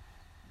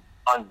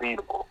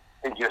unbeatable.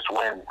 He just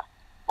wins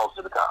most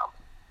of the time.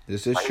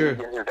 This is like, true.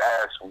 He'll get his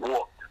ass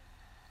whooped,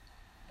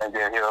 and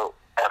then he'll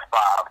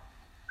F5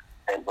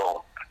 and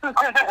boom.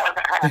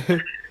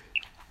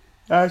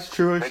 That's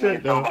true as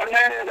shit, though. I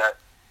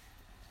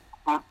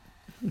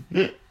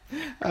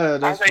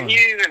think he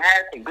even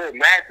had some good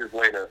matches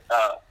later,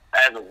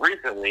 as of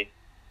recently.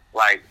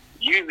 Like,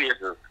 usually it's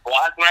a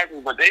squash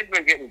matches, but they've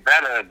been getting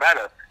better and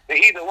better. But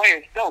either way,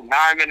 it's still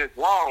 9 minutes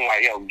long.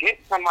 Like, yo, get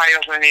somebody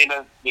else in here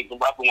to get the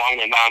wrestle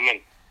longer than 9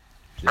 minutes.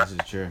 This is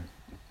true.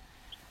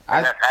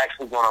 And that's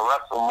actually going to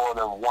wrestle more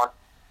than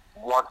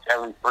once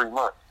every 3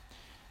 months.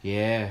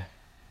 Yeah.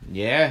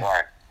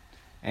 Right.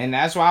 And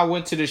that's why I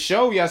went to the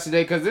show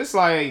yesterday, because it's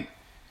like,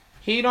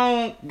 he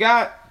don't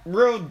got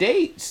real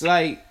dates.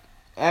 Like,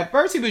 at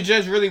first he was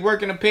just really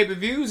working the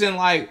pay-per-views and,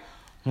 like,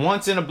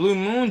 once in a blue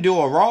moon do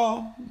a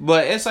Raw.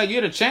 But it's like,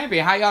 you're the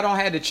champion. How y'all don't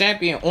have the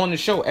champion on the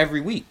show every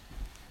week?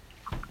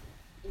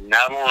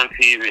 Never on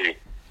TV.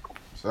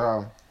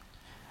 So,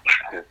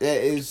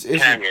 it's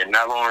champion,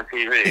 never on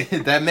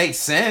TV. That makes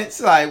sense.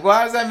 Like,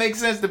 why does that make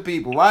sense to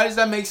people? Why does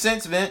that make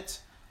sense, Vince?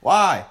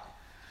 Why?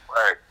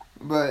 Right.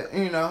 But,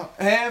 you know,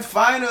 and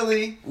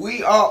finally,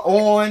 we are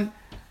on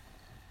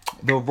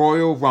the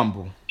Royal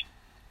Rumble.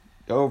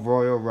 The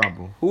Royal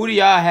Rumble. Who do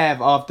y'all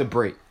have off the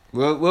break?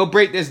 We'll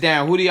break this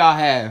down. Who do y'all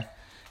have?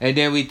 And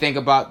then we think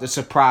about the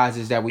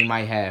surprises that we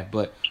might have.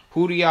 But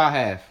who do y'all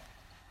have?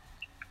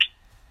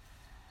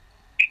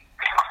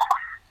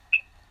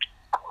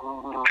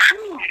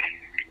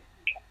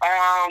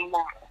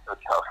 That's a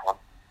tough one.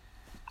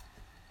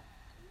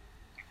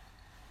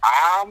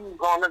 I'm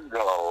gonna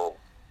go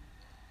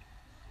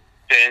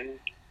Finn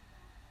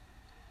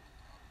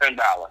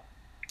Balor.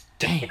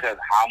 Dang. Because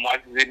how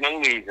much has he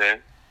been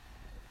losing?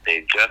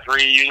 They just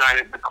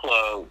reunited the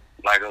club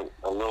like a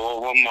little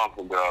over a month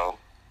ago.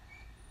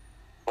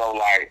 So,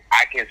 like,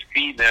 I can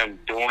see them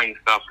doing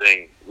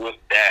something with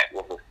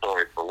a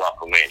story for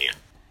WrestleMania.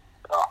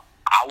 So,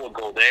 I would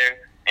go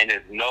there, and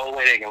there's no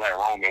way they can let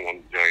Roman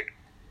win the joint.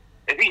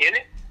 Is he in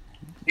it?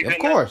 Of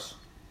course.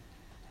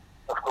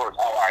 Of course.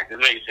 All right,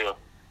 just making sure.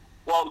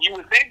 Well, you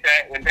would think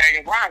that when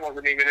Daniel Bryan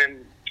wasn't even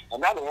in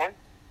another one,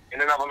 in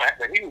another match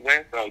that he was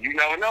in, so you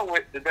never know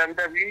with the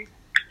WWE.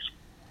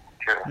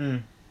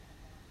 Sure.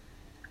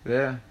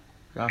 Yeah,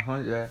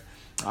 100.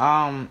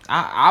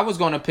 I was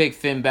gonna pick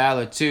Finn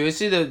Balor too.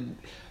 It's either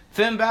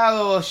Finn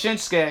Balor or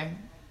Shinsuke.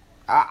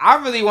 I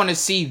really want to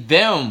see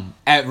them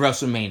at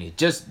WrestleMania.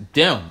 Just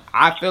them.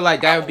 I feel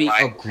like that would be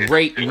a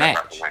great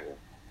match.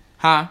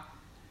 Huh?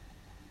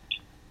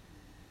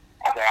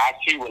 I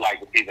too would like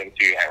to see them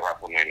too at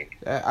WrestleMania.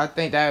 I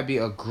think that would be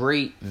a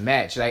great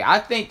match. Like, I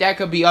think that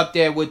could be up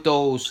there with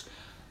those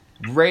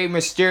Rey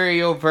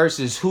Mysterio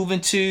versus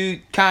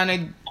Juventud kind of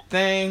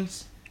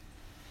things.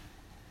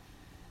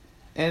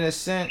 In a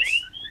sense.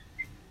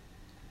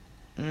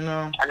 You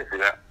know. I can see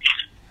that.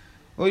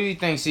 What do you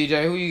think,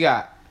 CJ? Who you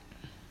got?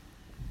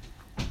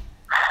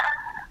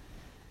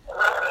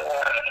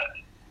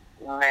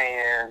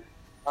 Man.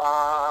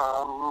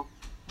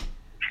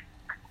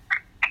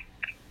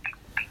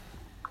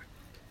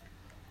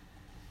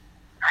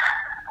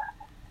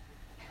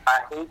 I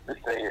hate to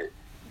say it,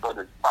 but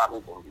it's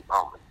probably going to be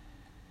Roman.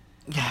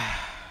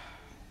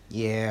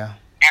 Yeah.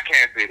 I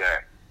can't see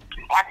that.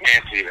 I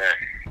can see it.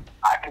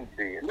 I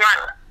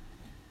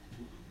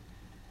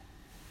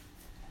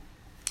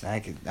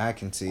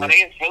can see Are it.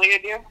 they in Philly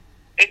again?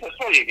 It's in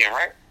Philly again,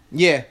 right?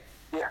 Yeah.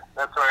 Yeah,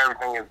 that's where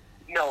everything is.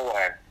 No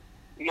way.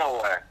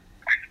 No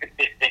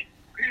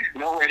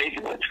way they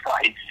do it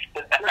twice.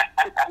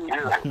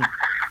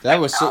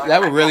 That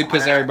would really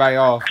piss everybody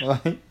off.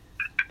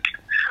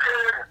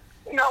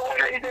 No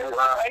way they do it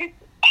twice.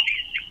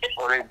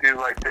 Or they do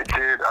like they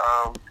did,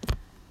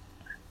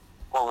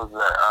 what was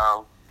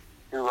that?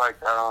 Do like,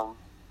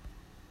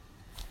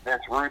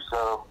 Vince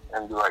Russo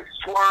and do like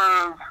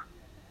Swerve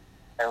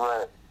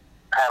and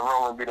have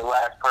Roman be the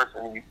last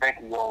person you think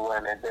he's going to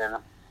win, and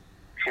then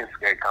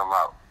Shinsuke come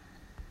out.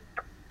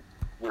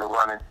 Do the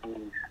running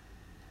tease.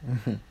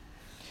 And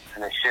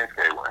then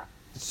Shinsuke win.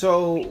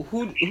 So, who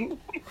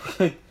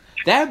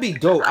that'd be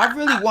dope. I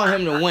really want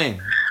him to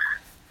win.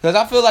 Because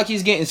I feel like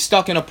he's getting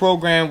stuck in a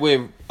program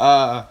with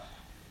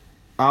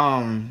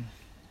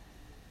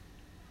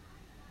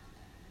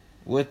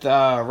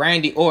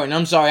Randy Orton.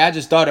 I'm sorry, I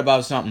just thought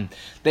about something.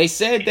 They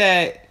said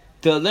that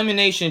the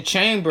Elimination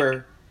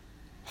Chamber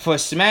for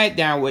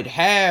SmackDown would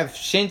have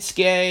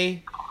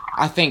Shinsuke,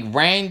 I think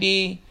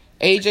Randy,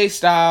 AJ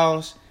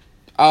Styles,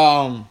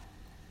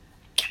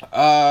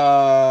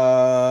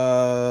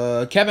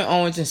 Kevin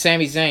Owens, and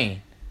Sami Zayn.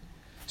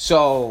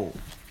 So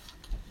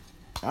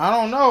I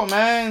don't know,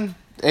 man.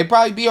 It'd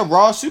probably be a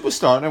Raw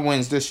superstar that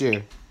wins this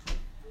year.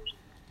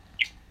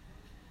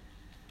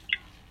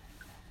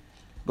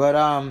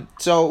 But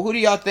so who do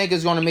y'all think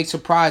is gonna make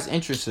surprise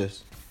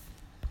entrances?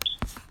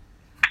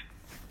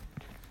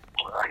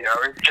 I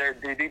already said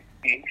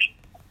DDP.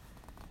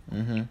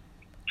 Mm-hmm.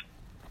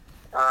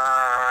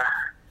 I'm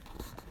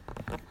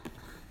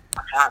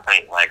trying to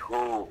think, like,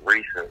 who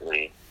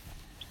recently,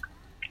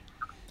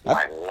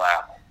 like,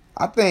 left.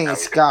 I think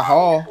it's Scott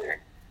Hall.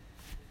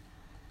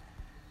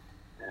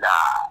 Nah.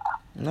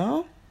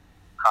 No?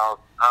 I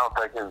don't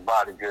think his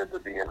body good to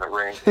be in the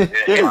ring.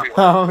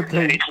 I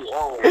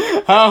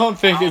don't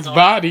think his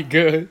body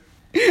good.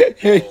 I don't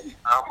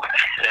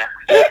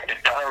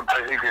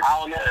think he can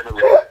handle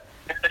it.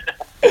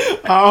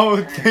 I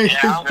don't think. Yeah,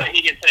 I don't think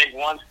he can take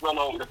one spin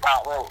over the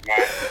top rope, man.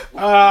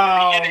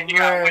 Oh, He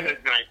got win this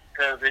drink,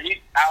 because I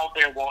don't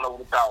think going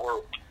over the top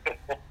rope.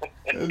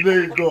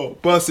 There you go.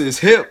 Bust his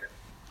hip.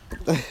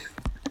 He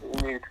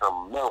needs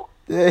some milk.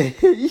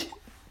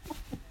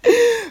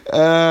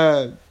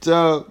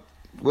 So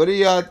what do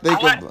y'all think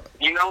about?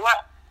 You know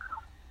what?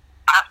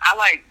 I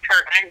like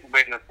Kurt Angle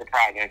being a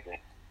surprise entrant.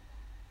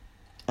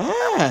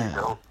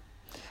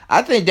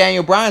 I think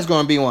Daniel Bryan's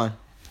gonna be one.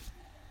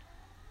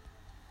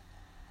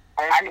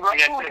 I can see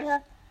that too.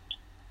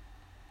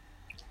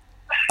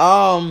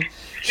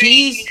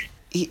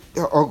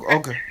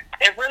 Okay.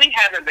 It really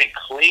hasn't been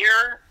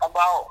clear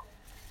about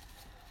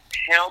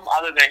him,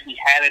 other than he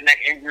had a neck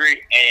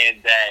injury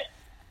and that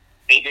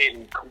they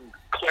didn't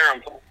clear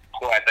him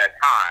at that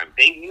time.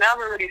 They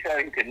never really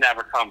said he could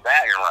never come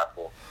back and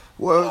wrestle.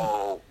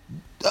 Well,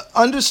 the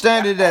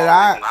understanding that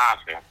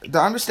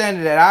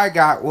I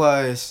got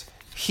was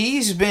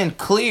he's been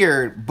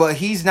cleared, but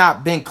he's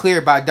not been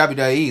cleared by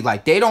WWE.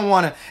 Like, they don't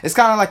want to. It's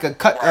kind of like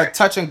a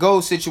touch and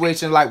go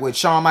situation, like with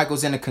Shawn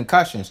Michaels and the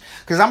concussions.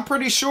 Because I'm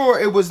pretty sure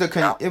it was the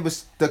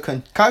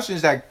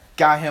concussions that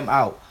got him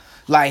out.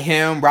 Like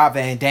him, Rob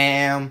Van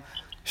Dam,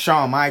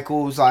 Shawn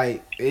Michaels.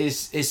 Like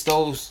it's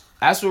those.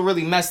 That's what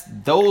really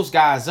messed those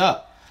guys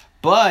up.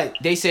 But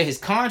they said his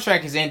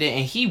contract is ended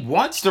and he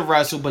wants to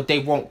wrestle, but they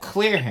won't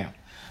clear him.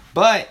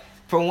 But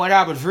from what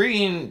I was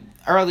reading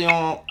early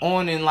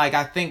on in, like,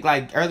 I think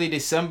like early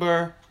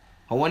December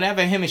or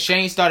whenever him and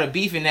Shane started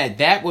beefing,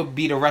 that would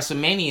be the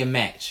WrestleMania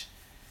match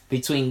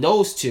between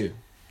those two.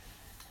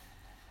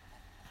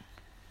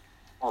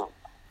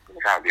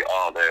 Gotta be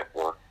all there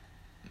for.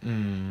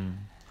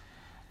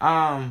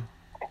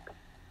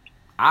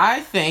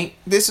 I think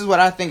this is what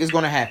I think is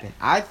going to happen.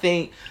 I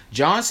think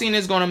John Cena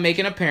is going to make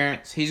an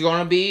appearance. He's going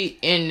to be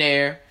in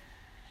there,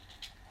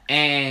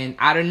 and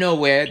out of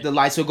nowhere, the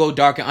lights will go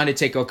dark and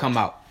Undertaker will come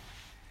out.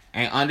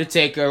 And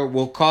Undertaker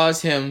will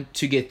cause him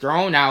to get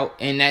thrown out,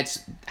 and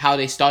that's how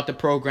they start the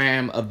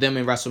program of them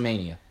in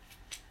WrestleMania.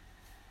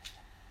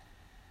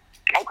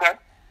 Okay.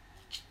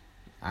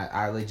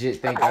 I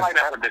legit think I like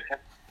that prediction.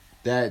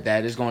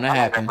 That is going to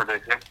happen. Like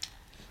that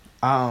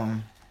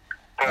prediction.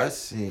 Let's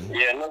see.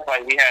 Yeah, it looks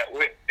like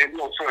there's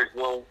no choice.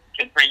 We'll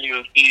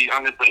continue to see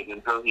Undertaker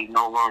until he's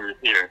no longer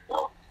here.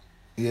 So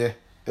yeah,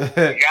 you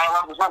gotta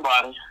love for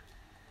somebody.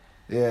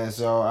 Yeah,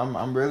 so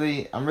I'm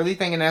really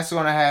thinking that's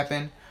gonna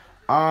happen.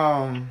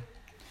 I'm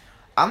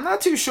not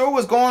too sure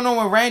what's going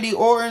on with Randy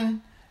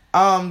Orton.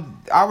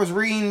 I was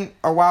reading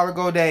a while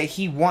ago that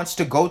he wants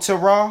to go to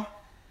Raw,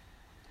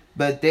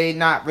 but they're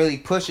not really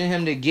pushing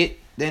him to get.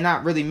 They're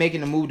not really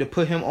making the move to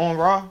put him on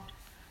Raw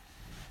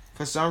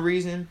for some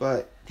reason,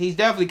 but he's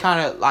definitely kind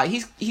of like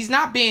he's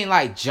not being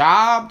like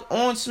jobbed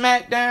on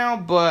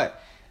SmackDown,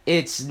 but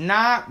it's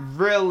not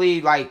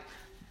really like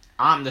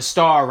I'm the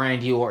star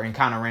Randy Orton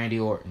kind of Randy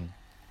Orton.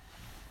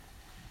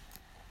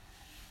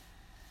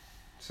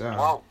 So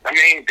well, I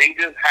mean, they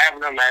just have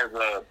them as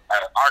a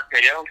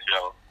RKO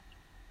show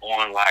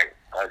on like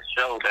a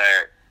show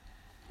that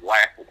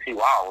lasts for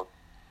 2 hours.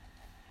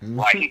 Mm-hmm.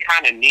 Like he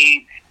kind of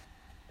needs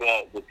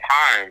the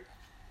time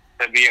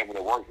to be able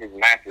to work his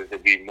matches to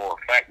be more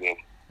effective.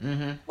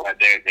 Mm-hmm. But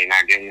they're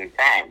not giving him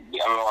time.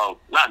 Well,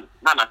 not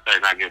necessarily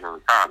not giving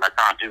him time. That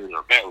time isn't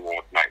available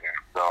on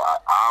SmackDown. So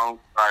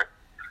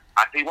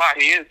I see why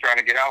he is trying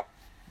to get out.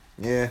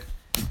 Yeah,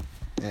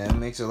 it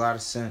makes a lot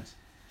of sense.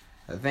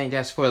 I think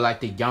that's for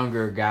like the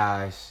younger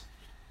guys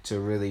to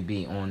really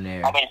be on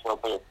there. I think so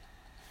too.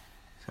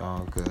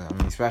 So good. I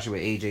mean, especially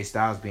with AJ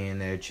Styles being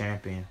their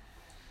champion.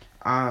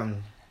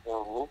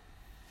 Mm-hmm.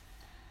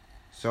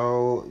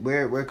 So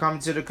we're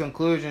coming to the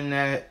conclusion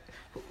that.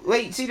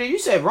 Wait, see, you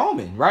said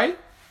Roman, right?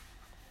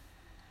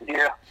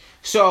 Yeah.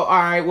 So, all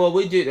right, well,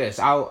 we do this.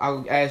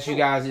 I'll ask you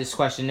guys this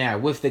question now.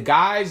 With the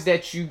guys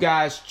that you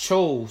guys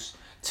chose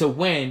to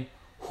win,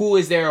 who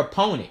is their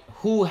opponent?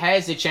 Who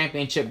has the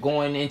championship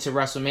going into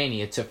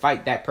WrestleMania to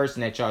fight that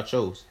person that y'all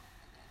chose?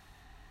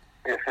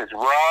 If it's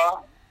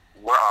Raw,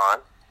 we're on.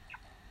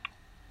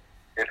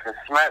 If it's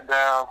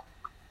SmackDown,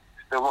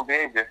 still gonna be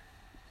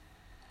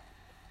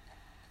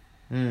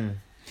AJ.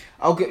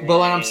 Okay, but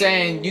what I'm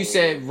saying, you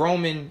said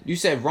Roman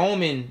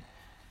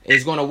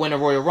is gonna win a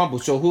Royal Rumble.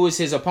 So who is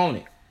his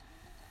opponent?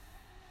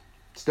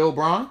 Still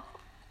Braun?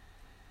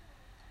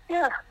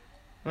 Yeah.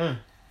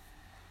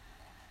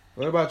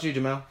 What about you,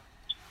 Jamel?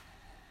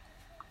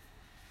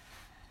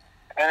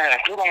 I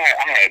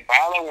had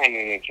Balor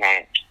winning the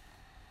joint,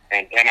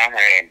 and then I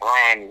had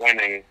Braun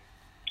winning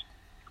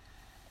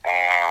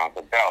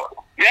the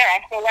belt. Yeah, I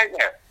feel like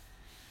that.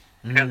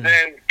 Because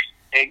then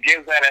it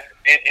gives that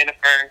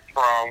interference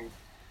from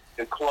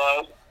the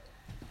club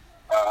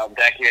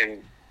that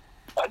can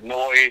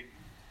annoy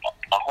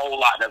a whole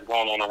lot that's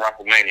going on in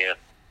WrestleMania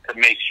to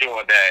make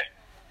sure that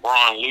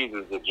Braun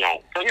loses the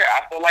joint. So, yeah,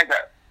 I feel like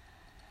that.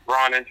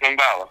 Braun and Finn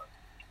Balor.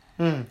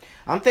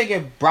 I'm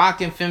thinking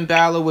Brock and Finn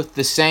Balor with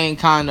the same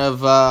kind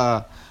of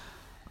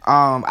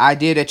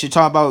idea that you're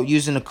talking about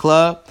using the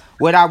club.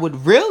 What I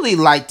would really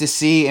like to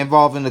see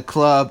involving the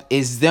club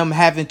is them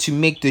having to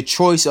make the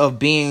choice of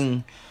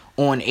being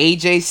on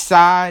AJ's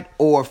side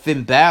or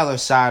Finn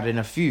Balor's side in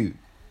a feud.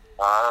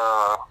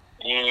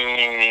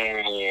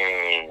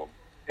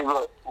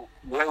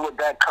 When would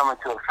that come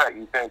into effect?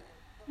 You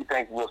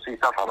think we'll see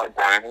something like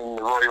that in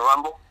the Royal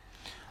Rumble?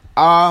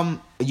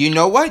 You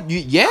know what?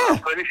 Yeah. I'm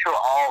pretty sure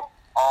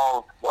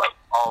all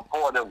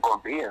four of them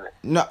gonna be in it.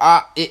 No,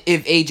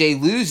 if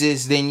AJ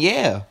loses, then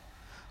yeah.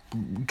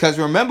 Because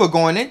remember,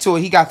 going into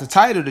it, he got the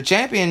title. The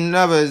champion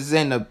never is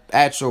in the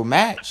actual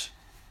match.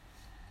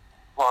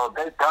 Well,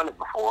 they've done it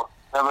before.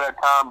 Remember that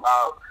time?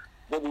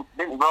 Didn't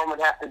Roman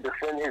have to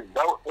defend his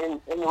belt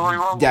in the Royal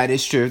Rumble? That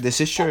is true.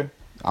 This is true.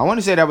 I want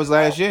to say that was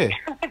last year.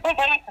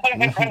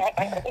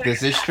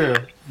 This is true.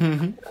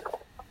 I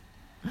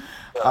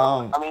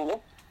mean,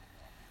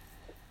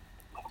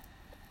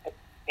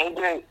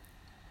 AJ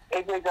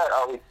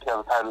got he have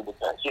a title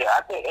defense. Yeah,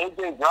 I think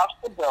AJ drops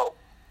the belt,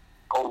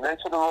 goes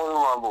into the Royal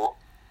Rumble,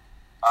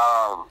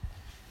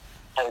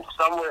 and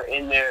somewhere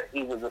in there,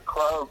 either the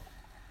club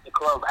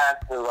has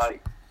to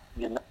like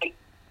unite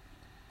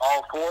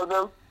all four of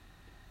them,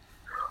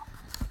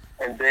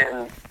 and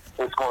then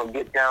it's going to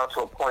get down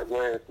to a point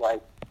where it's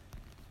like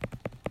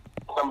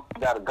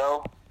somebody got to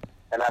go,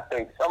 and I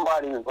think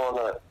somebody is going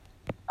to.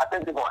 I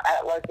think they're going to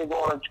act like they're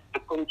going to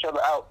put each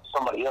other out.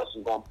 Somebody else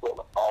is going to put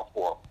all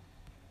four.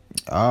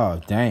 Oh,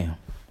 damn.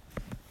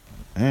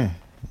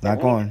 Not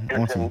going.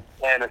 Anderson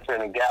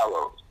and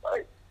Gallows,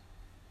 right?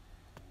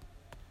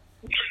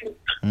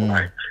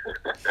 Right.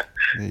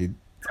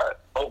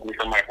 Hopefully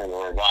somebody from the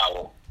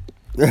revival.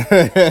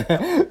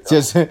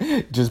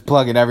 just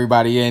plugging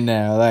everybody in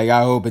now. Like,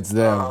 I hope it's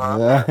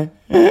them.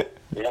 Yep.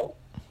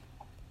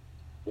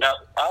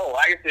 Oh,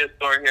 I can see a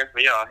story here for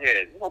y'all.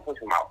 Here, we'll push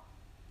them out.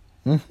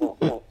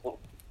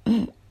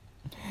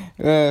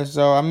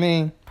 So I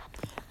mean,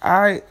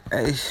 I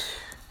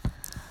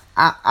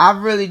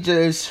really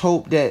just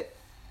hope that.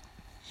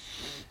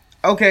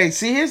 Okay,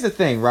 see, here's the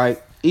thing,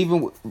 right?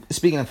 Even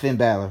speaking of Finn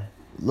Balor,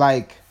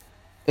 like,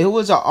 it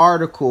was an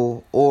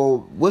article, or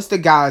what's the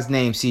guy's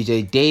name?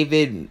 CJ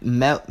David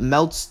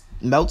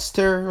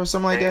Meltzer or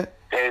something like that.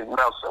 David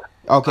Meltzer.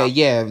 Okay,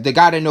 yeah, the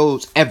guy that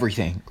knows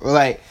everything.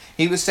 Like,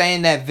 he was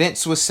saying that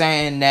Vince was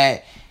saying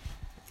that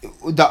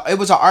it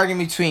was an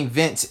argument between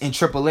Vince and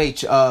Triple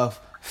H of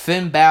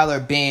Finn Balor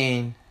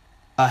being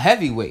a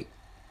heavyweight.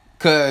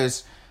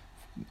 Because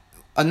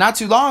not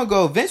too long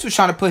ago, Vince was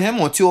trying to put him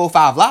on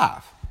 205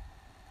 Live.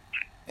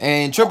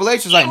 And Triple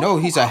H was like, no,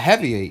 he's a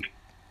heavyweight.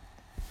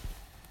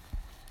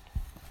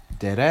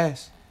 Dead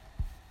ass.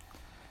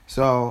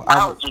 So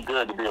how is he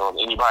good to be on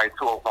anybody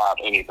 205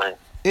 anything?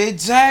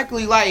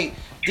 Exactly. Like,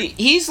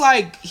 he's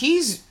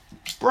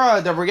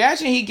bruh, the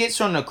reaction he gets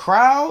from the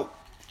crowd.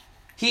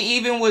 He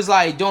even was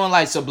like doing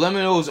like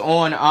subliminals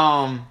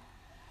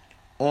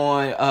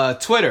on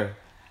Twitter.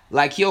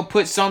 Like, he'll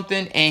put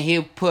something and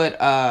he'll put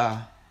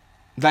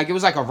like, it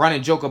was like a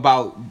running joke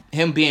about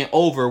him being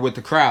over with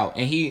the crowd,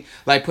 and he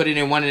like put it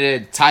in one of the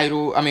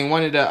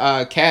one of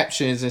the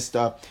captions and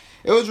stuff.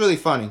 It was really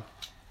funny.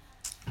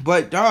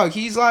 But dog,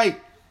 he's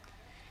like,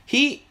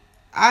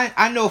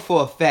 I know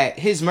for a fact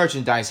his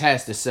merchandise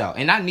has to sell,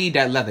 and I need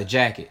that leather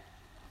jacket.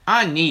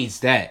 I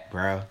needs that,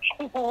 bro.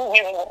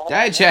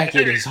 That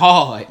jacket is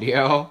hard,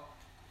 yo.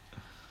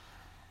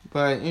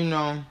 But you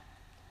know,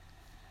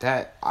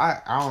 that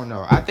I don't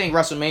know. I think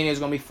WrestleMania is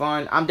gonna be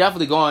fun. I'm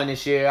definitely going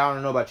this year. I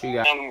don't know about you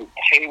guys. I'm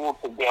able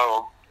to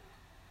go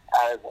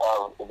as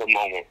of the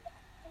moment.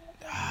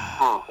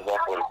 That's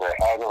what it said.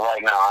 As of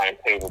right now, I am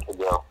able to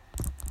go.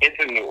 It's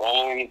in New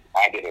Orleans.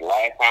 I did it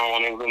last time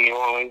when it was in New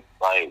Orleans.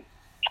 Like,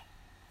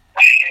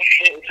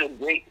 it's a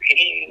great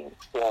team.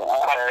 So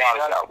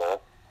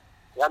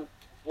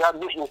y'all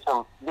give me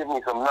some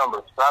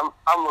numbers.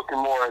 I'm looking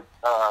more at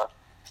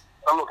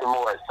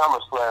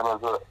SummerSlam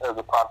as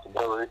a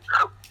possibility.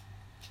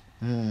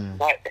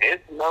 But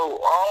it's no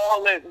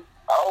all in.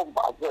 Oh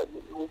my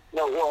goodness,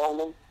 New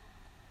Orleans.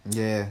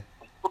 Yeah.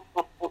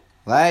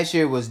 Last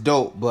year was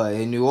dope, but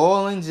in New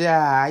Orleans, it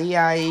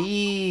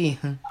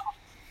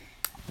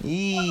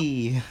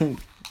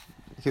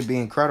could be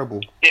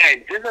incredible. Yeah,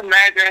 just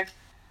imagine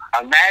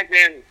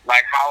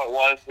like how it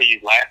was for you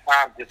last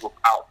time, just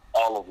without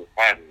all of the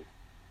family.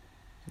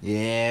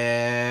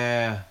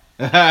 Yeah.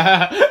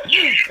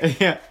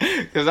 Yeah.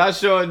 Cause I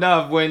sure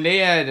enough when they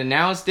had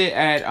announced it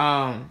at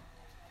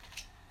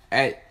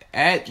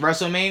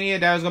WrestleMania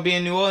that was gonna be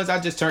in New Orleans, I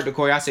just turned to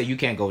Corey. I said, "You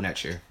can't go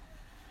next year.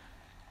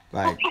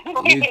 Like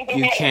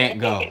you can't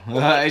go."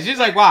 It's just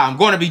like, wow, I'm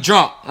going to be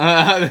drunk.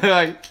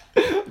 Like,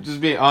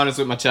 just being honest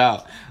with my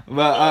child.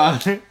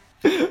 But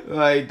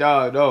like,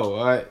 dog,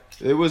 no.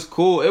 It was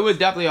cool. It was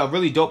definitely a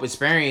really dope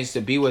experience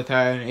to be with her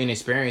and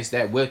experience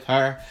that with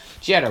her.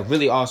 She had a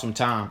really awesome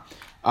time.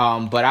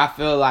 But I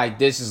feel like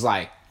this is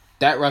like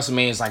that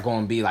WrestleMania is like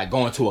going to be like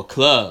going to a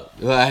club,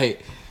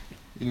 like,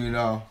 you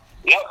know.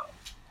 Yep.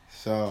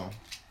 So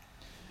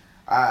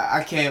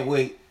I can't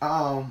wait.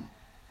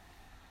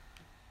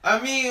 I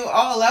mean,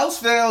 all else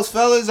fails,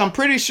 fellas. I'm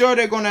pretty sure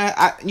they're gonna.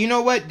 You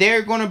know what?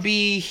 They're gonna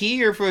be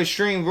here for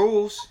Extreme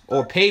Rules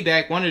or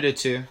Payback, one of the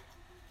two.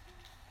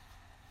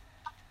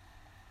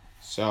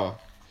 So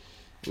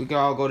we can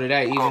all go to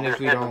that, even if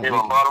we don't.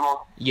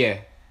 Yeah,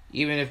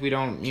 even if we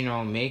don't,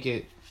 make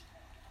it.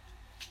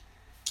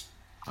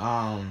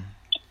 Hell,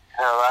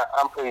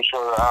 I'm pretty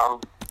sure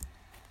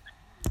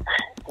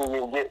you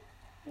can get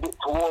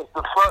towards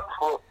the front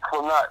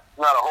for not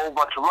a whole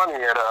bunch of money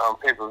at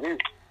pay-per-view.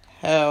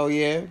 Hell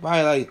yeah,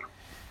 probably like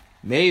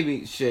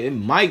maybe shit. It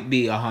might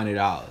be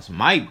 $100.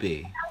 Might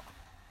be.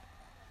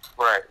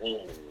 Right.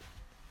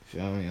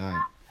 Feel me,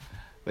 like.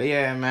 But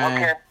yeah,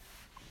 man.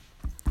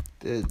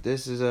 Okay.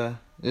 This is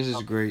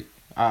great.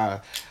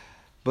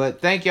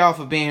 But thank y'all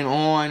for being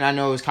on. I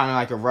know it's kind of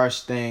like a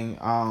rush thing.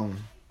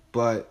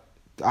 But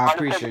I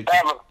appreciate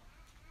you.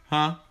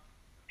 Huh?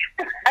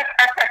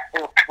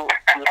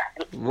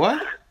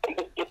 What?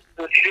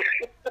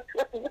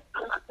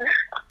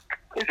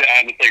 He said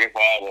Undertaker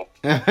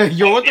forever.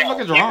 Yo, what the fuck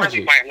is wrong with you?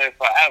 you? Might live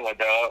forever,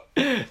 dog.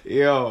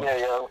 Yo. Yeah,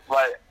 yo.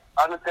 Like,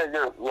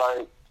 Undertaker,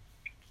 like,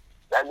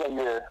 that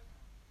nigga,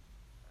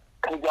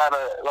 he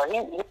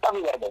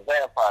probably like a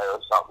vampire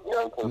or something, you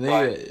know?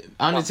 Nigga, like,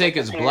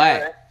 Undertaker's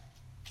black.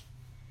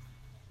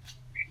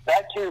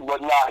 That too,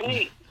 but nah,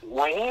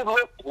 when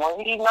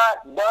he's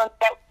not done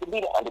up to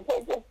be the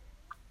Undertaker,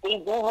 he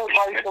do look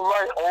like some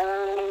like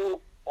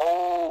old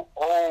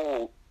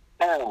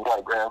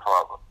white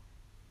grandfather.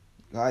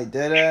 Like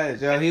that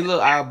ass. Yo, he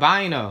look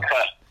albino.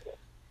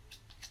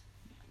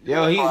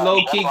 Yo, he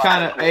low key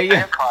kind of.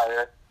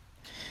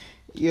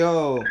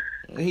 Yo,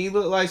 he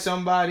look like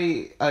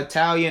somebody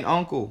Italian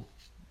uncle.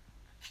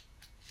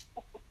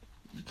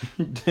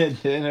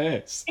 That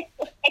ass.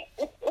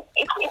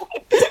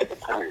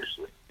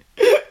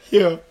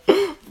 Yo,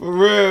 for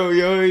real,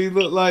 yo, he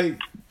look like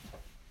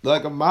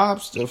a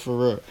mobster for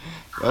real.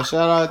 But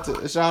shout out to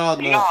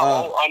you know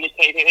how old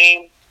Undertaker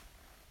is?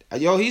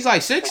 Yo, he's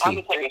like 60.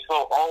 Undertaker's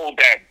so old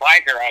that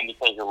biker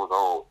Undertaker was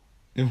old.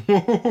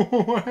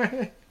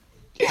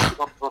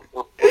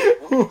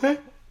 What?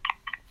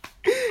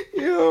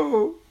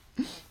 Yo.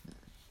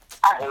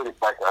 I hated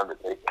biker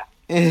Undertaker.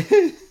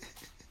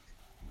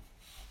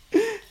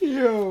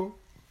 Yo.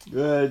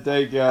 Good,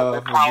 thank y'all.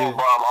 The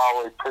powerbomb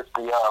always pissed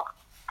me off.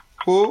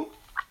 Who?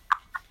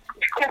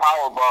 The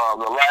powerbomb,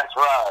 the last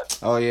ride.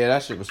 Oh yeah,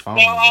 that shit was fun.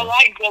 No, I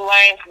like the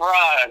last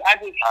ride. I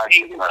just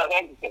hate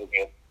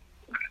Undertaker.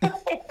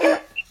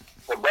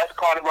 The best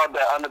part about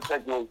that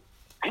Undertaker was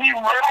he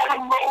rolling.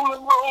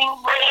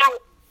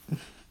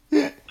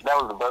 That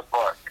was the best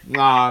part.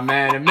 Nah,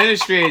 man, the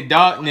Ministry of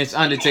Darkness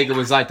Undertaker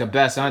was like the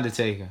best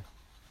Undertaker.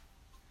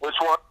 Which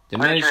one? The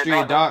Ministry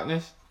of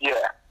Darkness?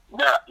 Yeah.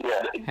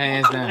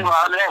 Hands down.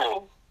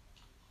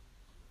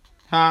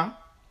 Huh?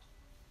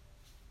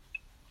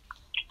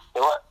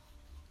 What?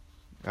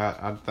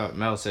 I thought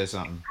Mel said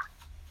something.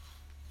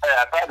 Hey,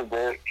 I thought it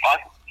did.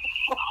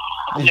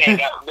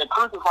 Yeah, the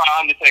Crucified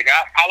Undertaker.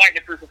 I like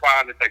the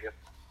Crucified Undertaker.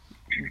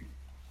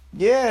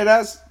 Yeah,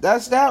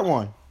 that's that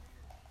one.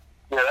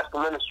 Yeah, that's the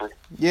Ministry.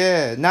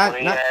 Yeah,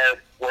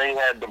 when he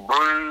had the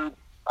Brood,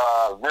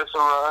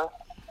 Viscera,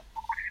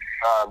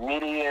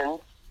 Median,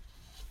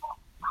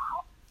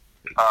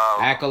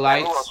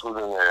 Acolytes. Who else was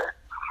in there?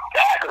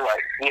 The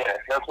Acolytes. Yeah,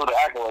 that's where the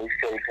Acolytes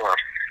came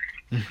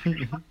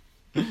from.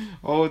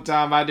 Whole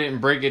time I didn't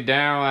break it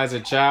down as a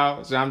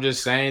child, so I'm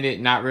just saying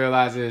it, not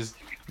realizing it's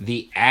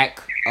the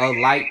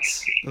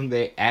acolytes.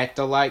 They act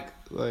alike,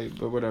 like,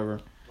 but whatever.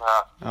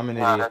 Nah, I'm an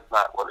idiot. That's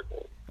not what it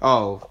is.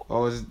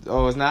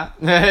 It's not.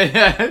 Nah.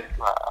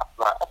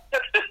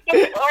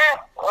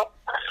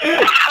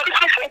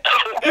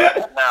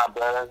 Nah,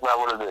 bro, that's not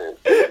what it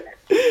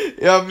is.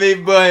 Yeah, I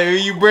mean, but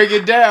when you break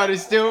it down, it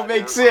still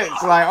makes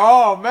sense. Like,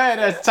 oh man,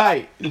 that's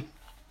tight. Yeah,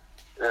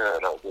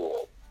 that's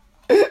good.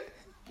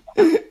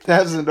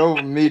 That's an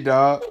over me,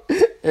 dog.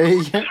 Hey,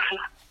 dog.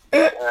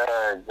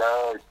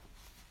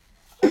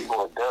 That's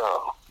going down.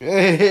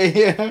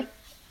 yeah.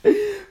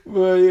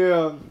 But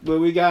yeah, but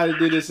we gotta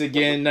do this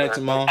again next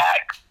month.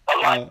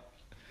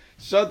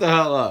 Shut the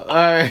hell up. All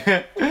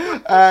right.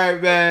 All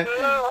right, man.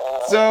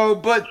 So,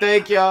 but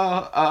thank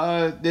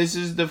y'all. This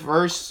is the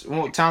first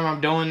time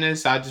I'm doing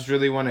this. I just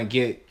really want to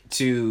get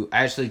to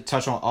actually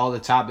touch on all the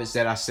topics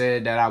that I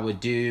said that I would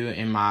do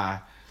in my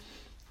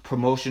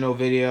promotional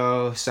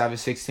video,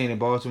 7/16 in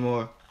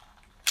Baltimore,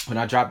 when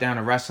I dropped down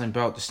the wrestling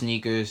belt, the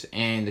sneakers,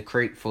 and the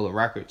crate full of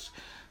records.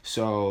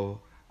 So,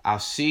 I'll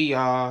see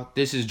y'all.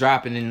 This is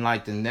dropping in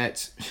like the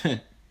next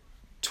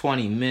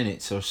 20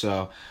 minutes or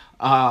so.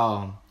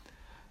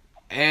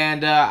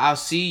 And I'll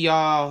see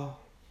y'all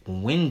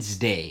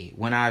Wednesday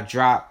when I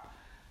drop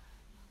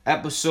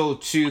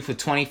episode 2 for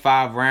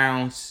 25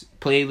 rounds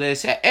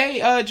playlist. Hey,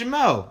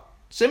 Jamel,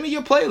 send me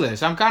your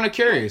playlist. I'm kind of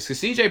curious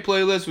because CJ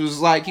playlist was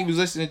like he was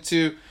listening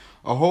to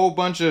a whole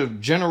bunch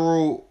of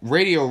general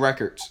radio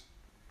records.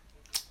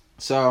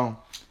 So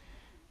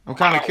I'm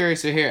kind of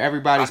curious to hear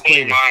everybody's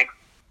playlist.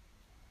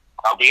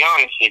 I'll be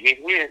honest, it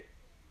gets weird.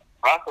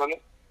 Rock on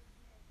it.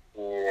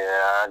 Yeah,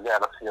 I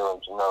got a feeling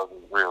Jamel's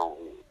is real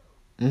weird.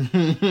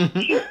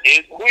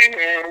 It's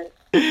weird.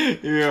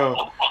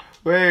 Yo,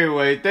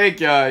 wait, thank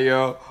y'all,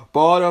 yo.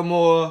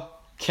 Baltimore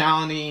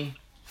County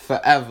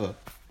forever.